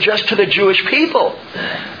limited just to the Jewish people.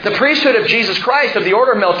 The priesthood of Jesus Christ, of the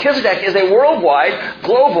order of Melchizedek, is a worldwide,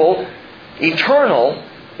 global, eternal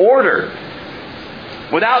order.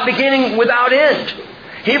 Without beginning, without end.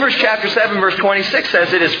 Hebrews chapter 7 verse 26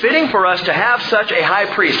 says, it is fitting for us to have such a high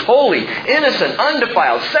priest, holy, innocent,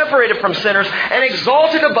 undefiled, separated from sinners, and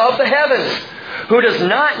exalted above the heavens, who does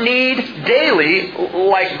not need daily,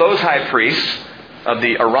 like those high priests of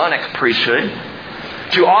the Aaronic priesthood,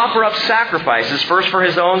 to offer up sacrifices, first for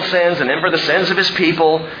his own sins and then for the sins of his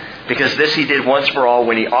people, because this he did once for all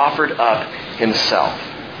when he offered up himself.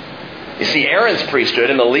 You see, Aaron's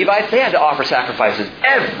priesthood and the Levites, they had to offer sacrifices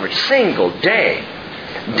every single day.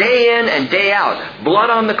 Day in and day out.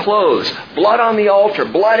 Blood on the clothes, blood on the altar,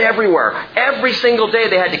 blood everywhere. Every single day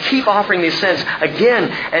they had to keep offering these sins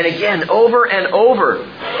again and again, over and over.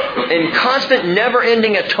 In constant,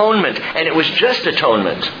 never-ending atonement. And it was just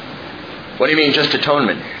atonement. What do you mean just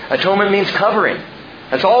atonement? Atonement means covering.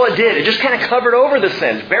 That's all it did. It just kind of covered over the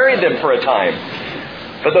sins, buried them for a time.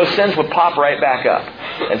 But those sins would pop right back up.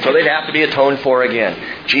 And so they'd have to be atoned for again.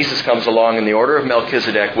 Jesus comes along in the order of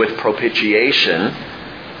Melchizedek with propitiation,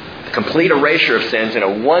 complete erasure of sins in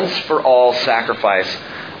a once-for-all sacrifice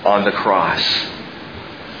on the cross.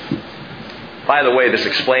 By the way, this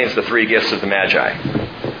explains the three gifts of the Magi.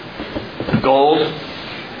 Gold,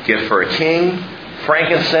 gift for a king.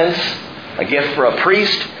 Frankincense, a gift for a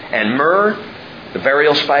priest. And myrrh, the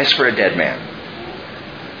burial spice for a dead man.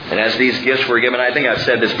 And as these gifts were given, I think I've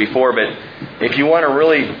said this before, but if you want to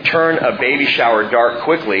really turn a baby shower dark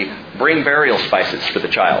quickly, bring burial spices for the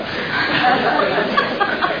child.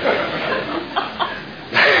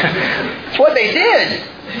 That's what they did.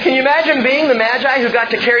 Can you imagine being the Magi who got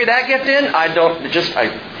to carry that gift in?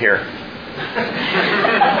 Here.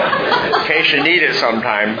 In case you need it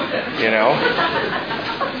sometime, you know.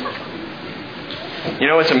 You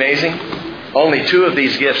know what's amazing? Only 2 of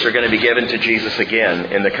these gifts are going to be given to Jesus again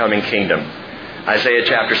in the coming kingdom. Isaiah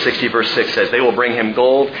chapter 60 verse 6 says, they will bring him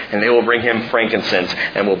gold and they will bring him frankincense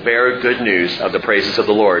and will bear good news of the praises of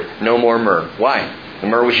the Lord. No more myrrh. Why? The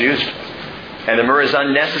myrrh was used. And the myrrh is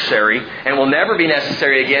unnecessary and will never be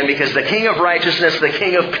necessary again because the King of righteousness, the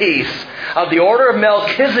King of peace, of the order of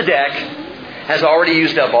Melchizedek, has already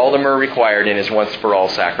used up all the myrrh required in his once-for-all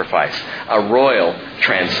sacrifice. A royal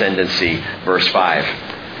transcendency. Verse 5.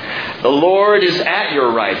 The Lord is at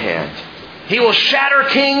your right hand. He will shatter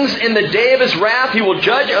kings in the day of His wrath. He will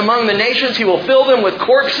judge among the nations. He will fill them with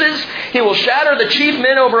corpses. He will shatter the chief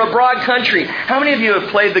men over a broad country. How many of you have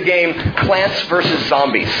played the game Plants vs.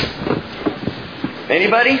 Zombies?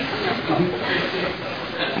 Anybody?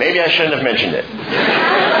 Maybe I shouldn't have mentioned it.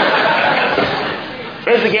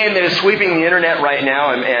 It's a game that is sweeping the internet right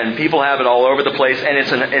now, and people have it all over the place. And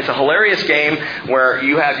it's a hilarious game where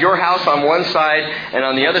you have your house on one side, and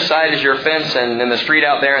on the other side is your fence, and then the street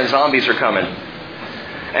out there, and zombies are coming.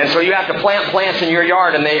 And so you have to plant plants in your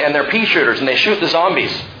yard, and they're pea shooters, and they shoot the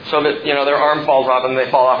zombies so that their arm falls off and they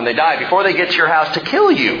fall off and they die before they get to your house to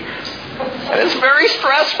kill you. And it's very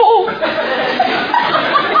stressful.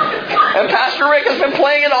 And Pastor Rick has been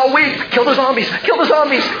playing it all week. Kill the zombies, kill the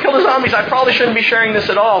zombies, kill the zombies. I probably shouldn't be sharing this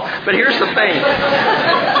at all. But here's the thing.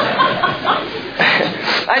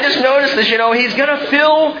 I just noticed this, he's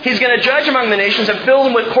going to judge among the nations and fill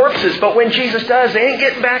them with corpses. But when Jesus does, they ain't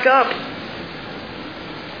getting back up.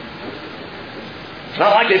 It's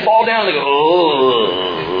not like they fall down and they go,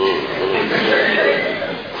 oh.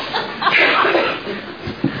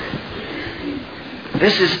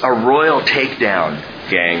 This is a royal takedown,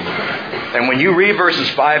 gang. And when you read verses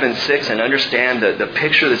 5 and 6 and understand the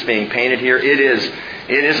picture that's being painted here, it is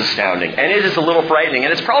astounding. And it is a little frightening.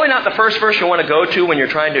 And it's probably not the first verse you want to go to when you're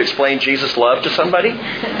trying to explain Jesus' love to somebody.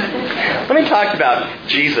 Let me talk about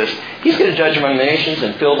Jesus. He's going to judge among the nations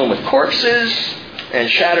and fill them with corpses and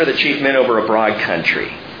shatter the chief men over a broad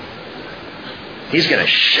country. He's going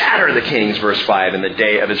to shatter the kings, verse 5, in the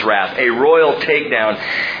day of His wrath. A royal takedown.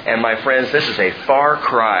 And my friends, this is a far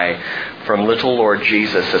cry from little Lord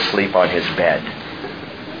Jesus asleep on His bed.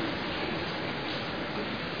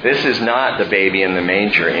 This is not the baby in the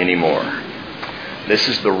manger anymore. This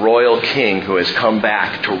is the royal king who has come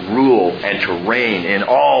back to rule and to reign in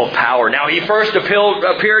all power. Now, He first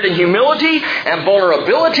appeared in humility and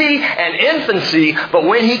vulnerability and infancy, but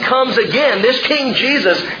when He comes again, this King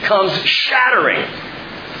Jesus comes shattering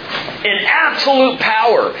in absolute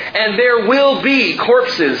power, and there will be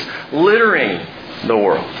corpses littering the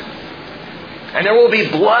world. And there will be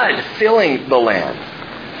blood filling the land.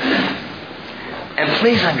 And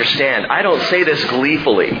please understand, I don't say this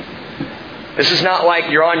gleefully. This is not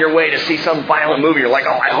like you're on your way to see some violent movie. You're like,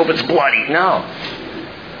 oh, I hope it's bloody. No.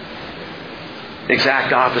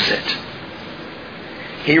 Exact opposite.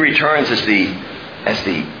 He returns as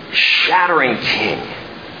the shattering king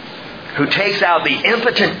who takes out the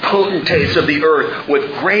impotent potentates of the earth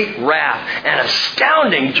with great wrath and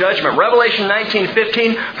astounding judgment. Revelation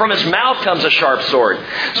 19:15, from His mouth comes a sharp sword,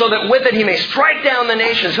 so that with it He may strike down the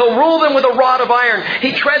nations. He'll rule them with a rod of iron.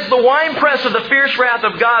 He treads the winepress of the fierce wrath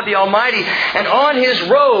of God the Almighty. And on His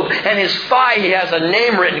robe and His thigh He has a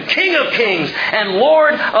name written, King of Kings and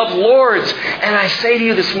Lord of Lords. And I say to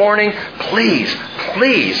you this morning, please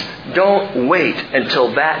don't wait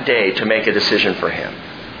until that day to make a decision for Him.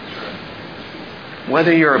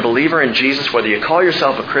 Whether you're a believer in Jesus, whether you call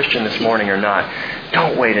yourself a Christian this morning or not,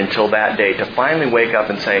 don't wait until that day to finally wake up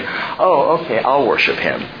and say, oh, okay, I'll worship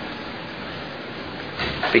Him.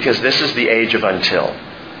 Because this is the age of until.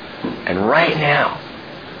 And right now,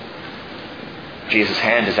 Jesus'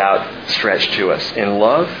 hand is outstretched to us in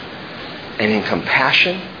love and in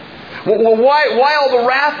compassion. Well, why all the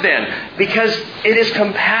wrath then? Because it is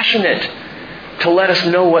compassionate to let us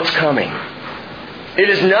know what's coming. It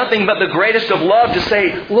is nothing but the greatest of love to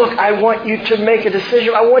say, look, I want you to make a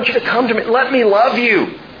decision. I want you to come to me. Let me love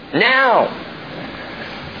you now.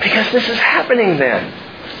 Because this is happening then.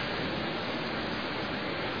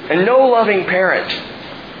 And no loving parent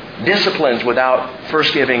disciplines without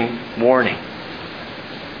first giving warning,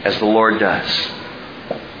 as the Lord does.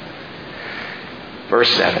 Verse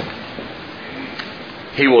 7.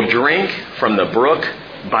 He will drink from the brook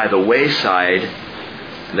by the wayside.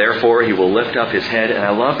 Therefore, he will lift up his head. And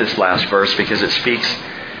I love this last verse because it speaks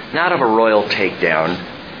not of a royal takedown.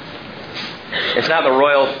 It's not the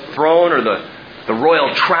royal throne or the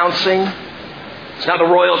royal trouncing. It's not the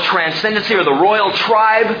royal transcendency or the royal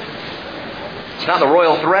tribe. It's not the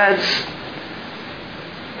royal threads.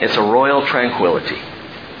 It's a royal tranquility.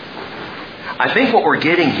 I think what we're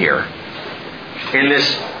getting here in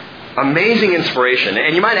this amazing inspiration,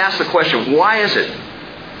 and you might ask the question, why is it?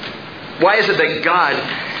 Why is it that God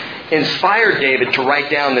inspired David to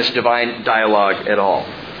write down this divine dialogue at all?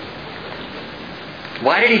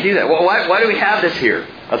 Why did He do that? Why do we have this here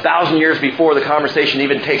 1,000 years before the conversation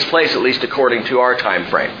even takes place, at least according to our time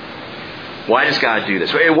frame? Why does God do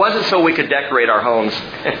this? It wasn't so we could decorate our homes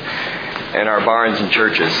and our barns and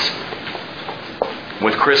churches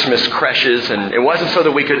with Christmas creches, and it wasn't so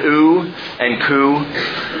that we could ooh and coo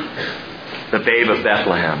the babe of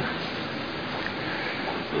Bethlehem.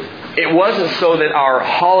 It wasn't so that our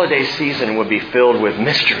holiday season would be filled with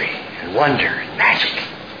mystery and wonder and magic.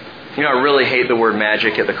 You know, I really hate the word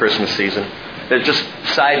magic at the Christmas season. Just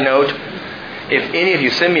side note, if any of you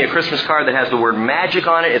send me a Christmas card that has the word magic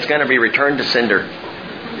on it, it's going to be returned to sender.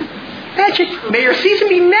 Magic. May your season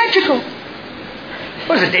be magical.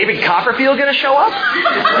 What is it, David Copperfield going to show up?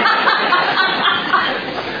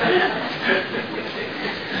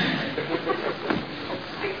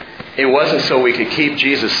 It wasn't so we could keep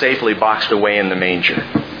Jesus safely boxed away in the manger,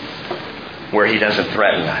 where He doesn't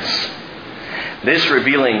threaten us. This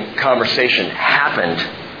revealing conversation happened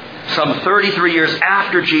some 33 years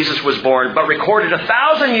after Jesus was born, but recorded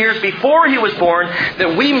 1,000 years before He was born,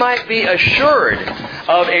 that we might be assured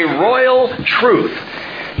of a royal truth.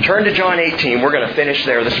 Turn to John 18. We're going to finish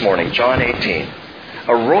there this morning. John 18.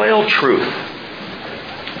 A royal truth.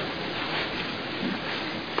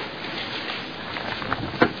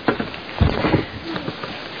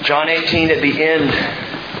 John 18 at the end,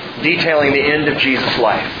 detailing the end of Jesus'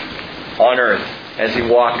 life on earth as He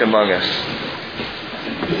walked among us.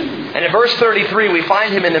 And in verse 33, we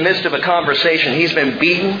find Him in the midst of a conversation. He's been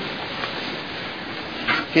beaten.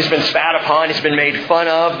 He's been spat upon. He's been made fun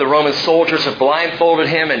of. The Roman soldiers have blindfolded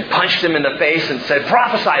Him and punched Him in the face and said,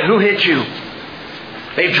 "Prophesy, who hit you?"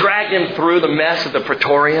 They've dragged Him through the mess of the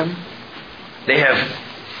praetorium. They have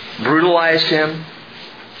brutalized Him.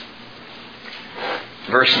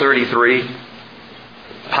 Verse 33,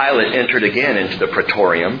 Pilate entered again into the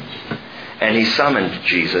praetorium, and he summoned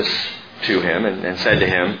Jesus to him and said to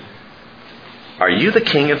Him, "Are you the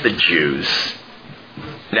King of the Jews?"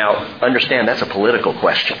 Now, understand, that's a political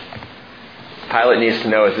question. Pilate needs to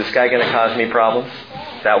know, is this guy going to cause me problems?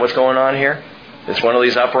 Is that what's going on here? Is one of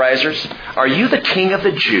these uprisers? "Are you the King of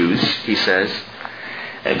the Jews?" he says.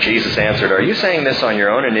 And Jesus answered, "Are you saying this on your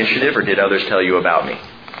own initiative, or did others tell you about me?"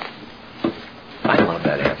 I love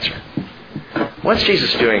that answer. What's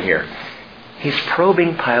Jesus doing here? He's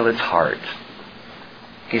probing Pilate's heart.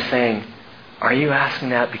 He's saying, "Are you asking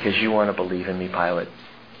that because you want to believe in me, Pilate?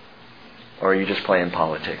 Or are you just playing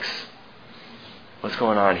politics? What's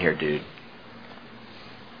going on here, dude?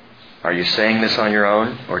 Are you saying this on your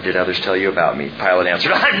own, or did others tell you about me?" Pilate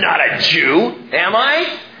answered, "I'm not a Jew, am I?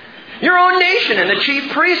 Your own nation and the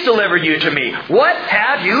chief priests delivered you to me. What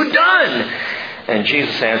have you done?" And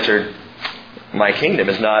Jesus answered, "My kingdom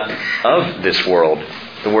is not of this world."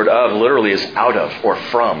 The word "of" literally is out of or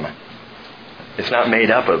from. It's not made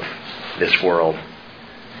up of this world.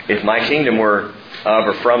 If my kingdom were of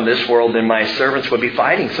or from this world, then my servants would be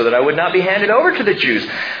fighting so that I would not be handed over to the Jews.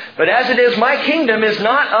 But as it is, my kingdom is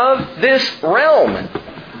not of this realm.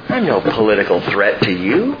 I'm no political threat to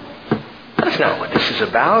you. That's not what this is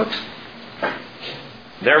about.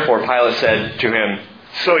 Therefore Pilate said to him,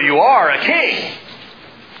 "So you are a king?"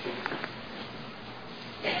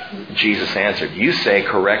 Jesus answered, "You say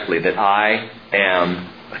correctly that I am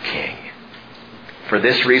a king. For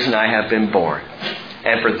this reason I have been born.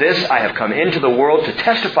 And for this I have come into the world to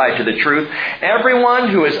testify to the truth. Everyone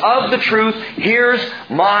who is of the truth hears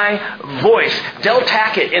my voice. Del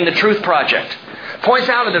Tackett in the Truth Project points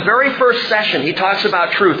out in the very first session, he talks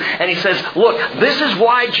about truth. And he says, look, this is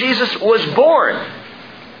why Jesus was born.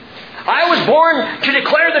 I was born to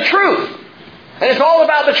declare the truth. And it's all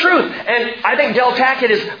about the truth. And I think Del Tackett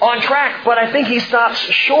is on track, but I think he stops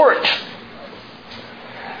short.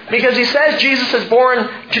 Because he says Jesus is born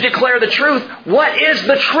to declare the truth. What is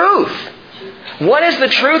the truth? What is the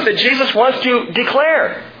truth that Jesus wants to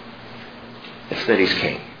declare? It's that He's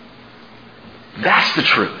King. That's the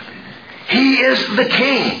truth. He is the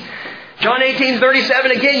King. John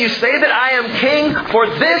 18:37 again, you say that I am King, for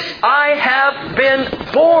this I have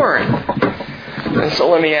been born. And so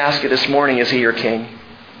let me ask you this morning, is He your King?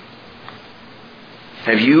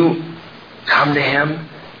 Have you come to Him,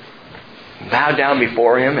 bowed down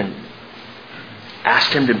before Him, and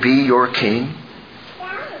asked Him to be your King?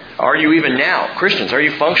 Are you even now, Christians, are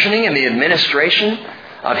you functioning in the administration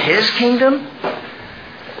of His kingdom?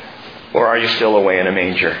 Or are you still away in a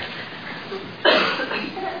manger?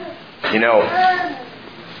 You know,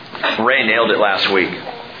 Ray nailed it last week,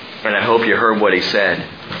 and I hope you heard what he said.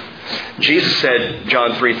 Jesus said,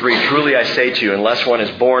 John 3:3, truly I say to you, unless one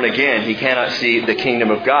is born again, he cannot see the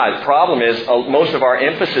kingdom of God. The problem is, most of our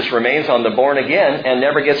emphasis remains on the born again and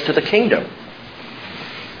never gets to the kingdom.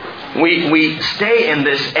 We stay in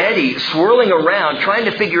this eddy, swirling around, trying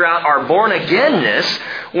to figure out our born againness,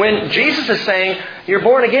 when Jesus is saying, you're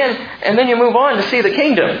born again, and then you move on to see the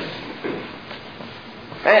kingdom.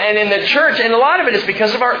 And in the church, and a lot of it is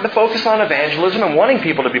because of the focus on evangelism and wanting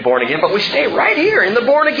people to be born again, but we stay right here in the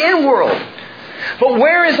born again world. But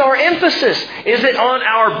where is our emphasis? Is it on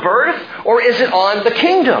our birth, or is it on the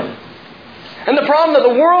kingdom? And the problem that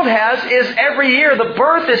the world has is every year the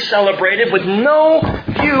birth is celebrated with no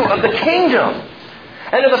view of the kingdom.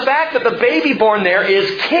 And of the fact that the baby born there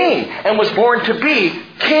is king and was born to be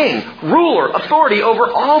king, ruler, authority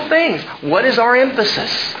over all things. What is our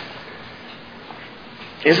emphasis?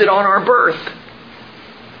 Is it on our birth?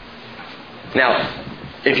 Now,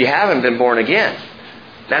 if you haven't been born again,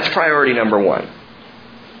 that's priority number one.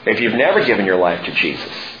 If you've never given your life to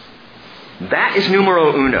Jesus, that is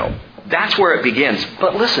numero uno. That's where it begins.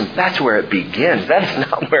 But listen, that's where it begins. That is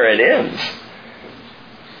not where it ends.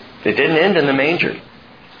 It didn't end in the manger.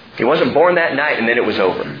 He wasn't born that night and then it was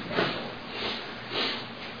over.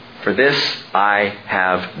 For this I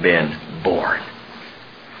have been born.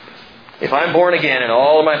 If I'm born again and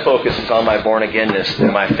all of my focus is on my born againness,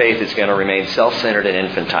 then my faith is going to remain self-centered and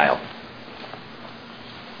infantile.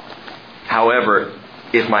 However,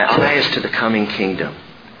 if my eye is to the coming kingdom,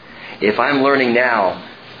 if I'm learning now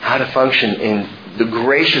how to function in the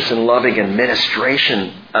gracious and loving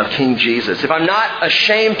administration of King Jesus, if I'm not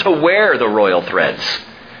ashamed to wear the royal threads,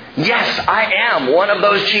 yes, I am one of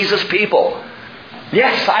those Jesus people.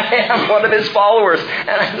 Yes, I am one of His followers, and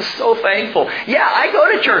I'm so thankful. Yeah, I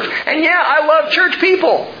go to church, and yeah, I love church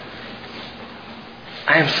people.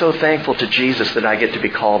 I am so thankful to Jesus that I get to be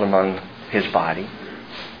called among His body.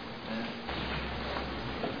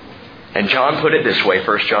 And John put it this way,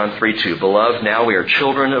 1 John 3:2, Beloved, now we are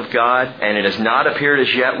children of God, and it has not appeared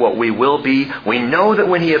as yet what we will be. We know that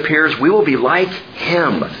when He appears, we will be like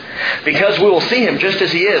Him, because we will see Him just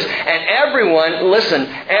as He is. And everyone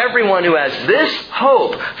who has this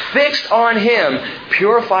hope fixed on Him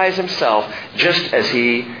purifies himself just as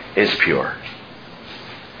He is pure.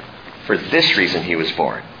 For this reason He was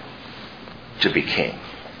born, to be King.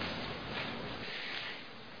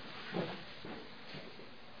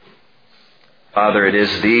 Father, it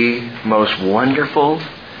is the most wonderful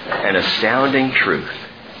and astounding truth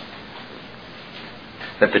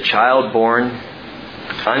that the child born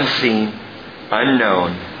unseen,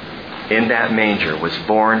 unknown, in that manger was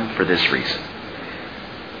born for this reason.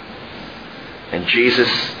 And Jesus,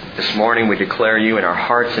 this morning we declare You in our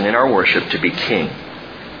hearts and in our worship to be King.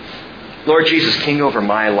 Lord Jesus, King over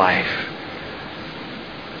my life,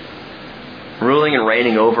 ruling and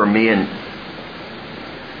reigning over me,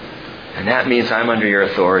 and that means I'm under Your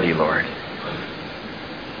authority, Lord.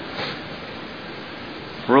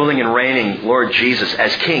 Ruling and reigning, Lord Jesus,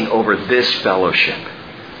 as King over this fellowship,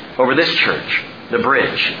 over this church, the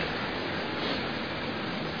Bridge.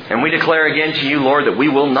 And we declare again to You, Lord, that we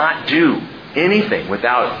will not do anything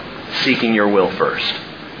without seeking Your will first.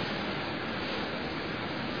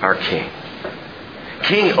 Our King.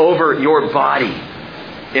 King over Your body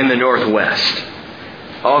in the Northwest.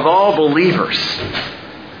 Of all believers.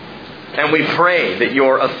 And we pray that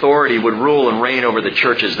your authority would rule and reign over the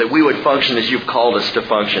churches, that we would function as you've called us to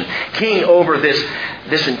function. King over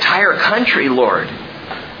this entire country, Lord.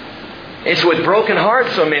 It's with broken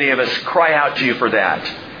hearts so many of us cry out to you for that.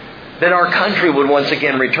 That our country would once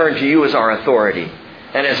again return to you as our authority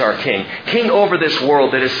and as our King. King over this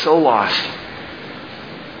world that is so lost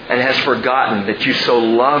and has forgotten that you so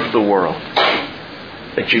loved the world,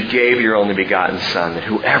 that you gave your only begotten Son, that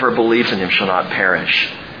whoever believes in Him shall not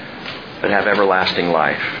perish, but have everlasting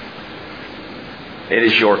life. It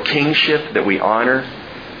is your kingship that we honor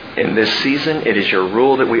in this season. It is your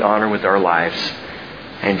rule that we honor with our lives.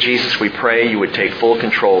 And Jesus, we pray you would take full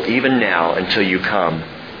control even now until you come,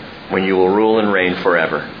 when you will rule and reign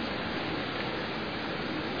forever.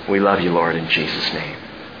 We love you, Lord, in Jesus' name.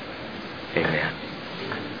 Amen.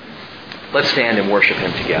 Let's stand and worship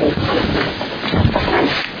Him together.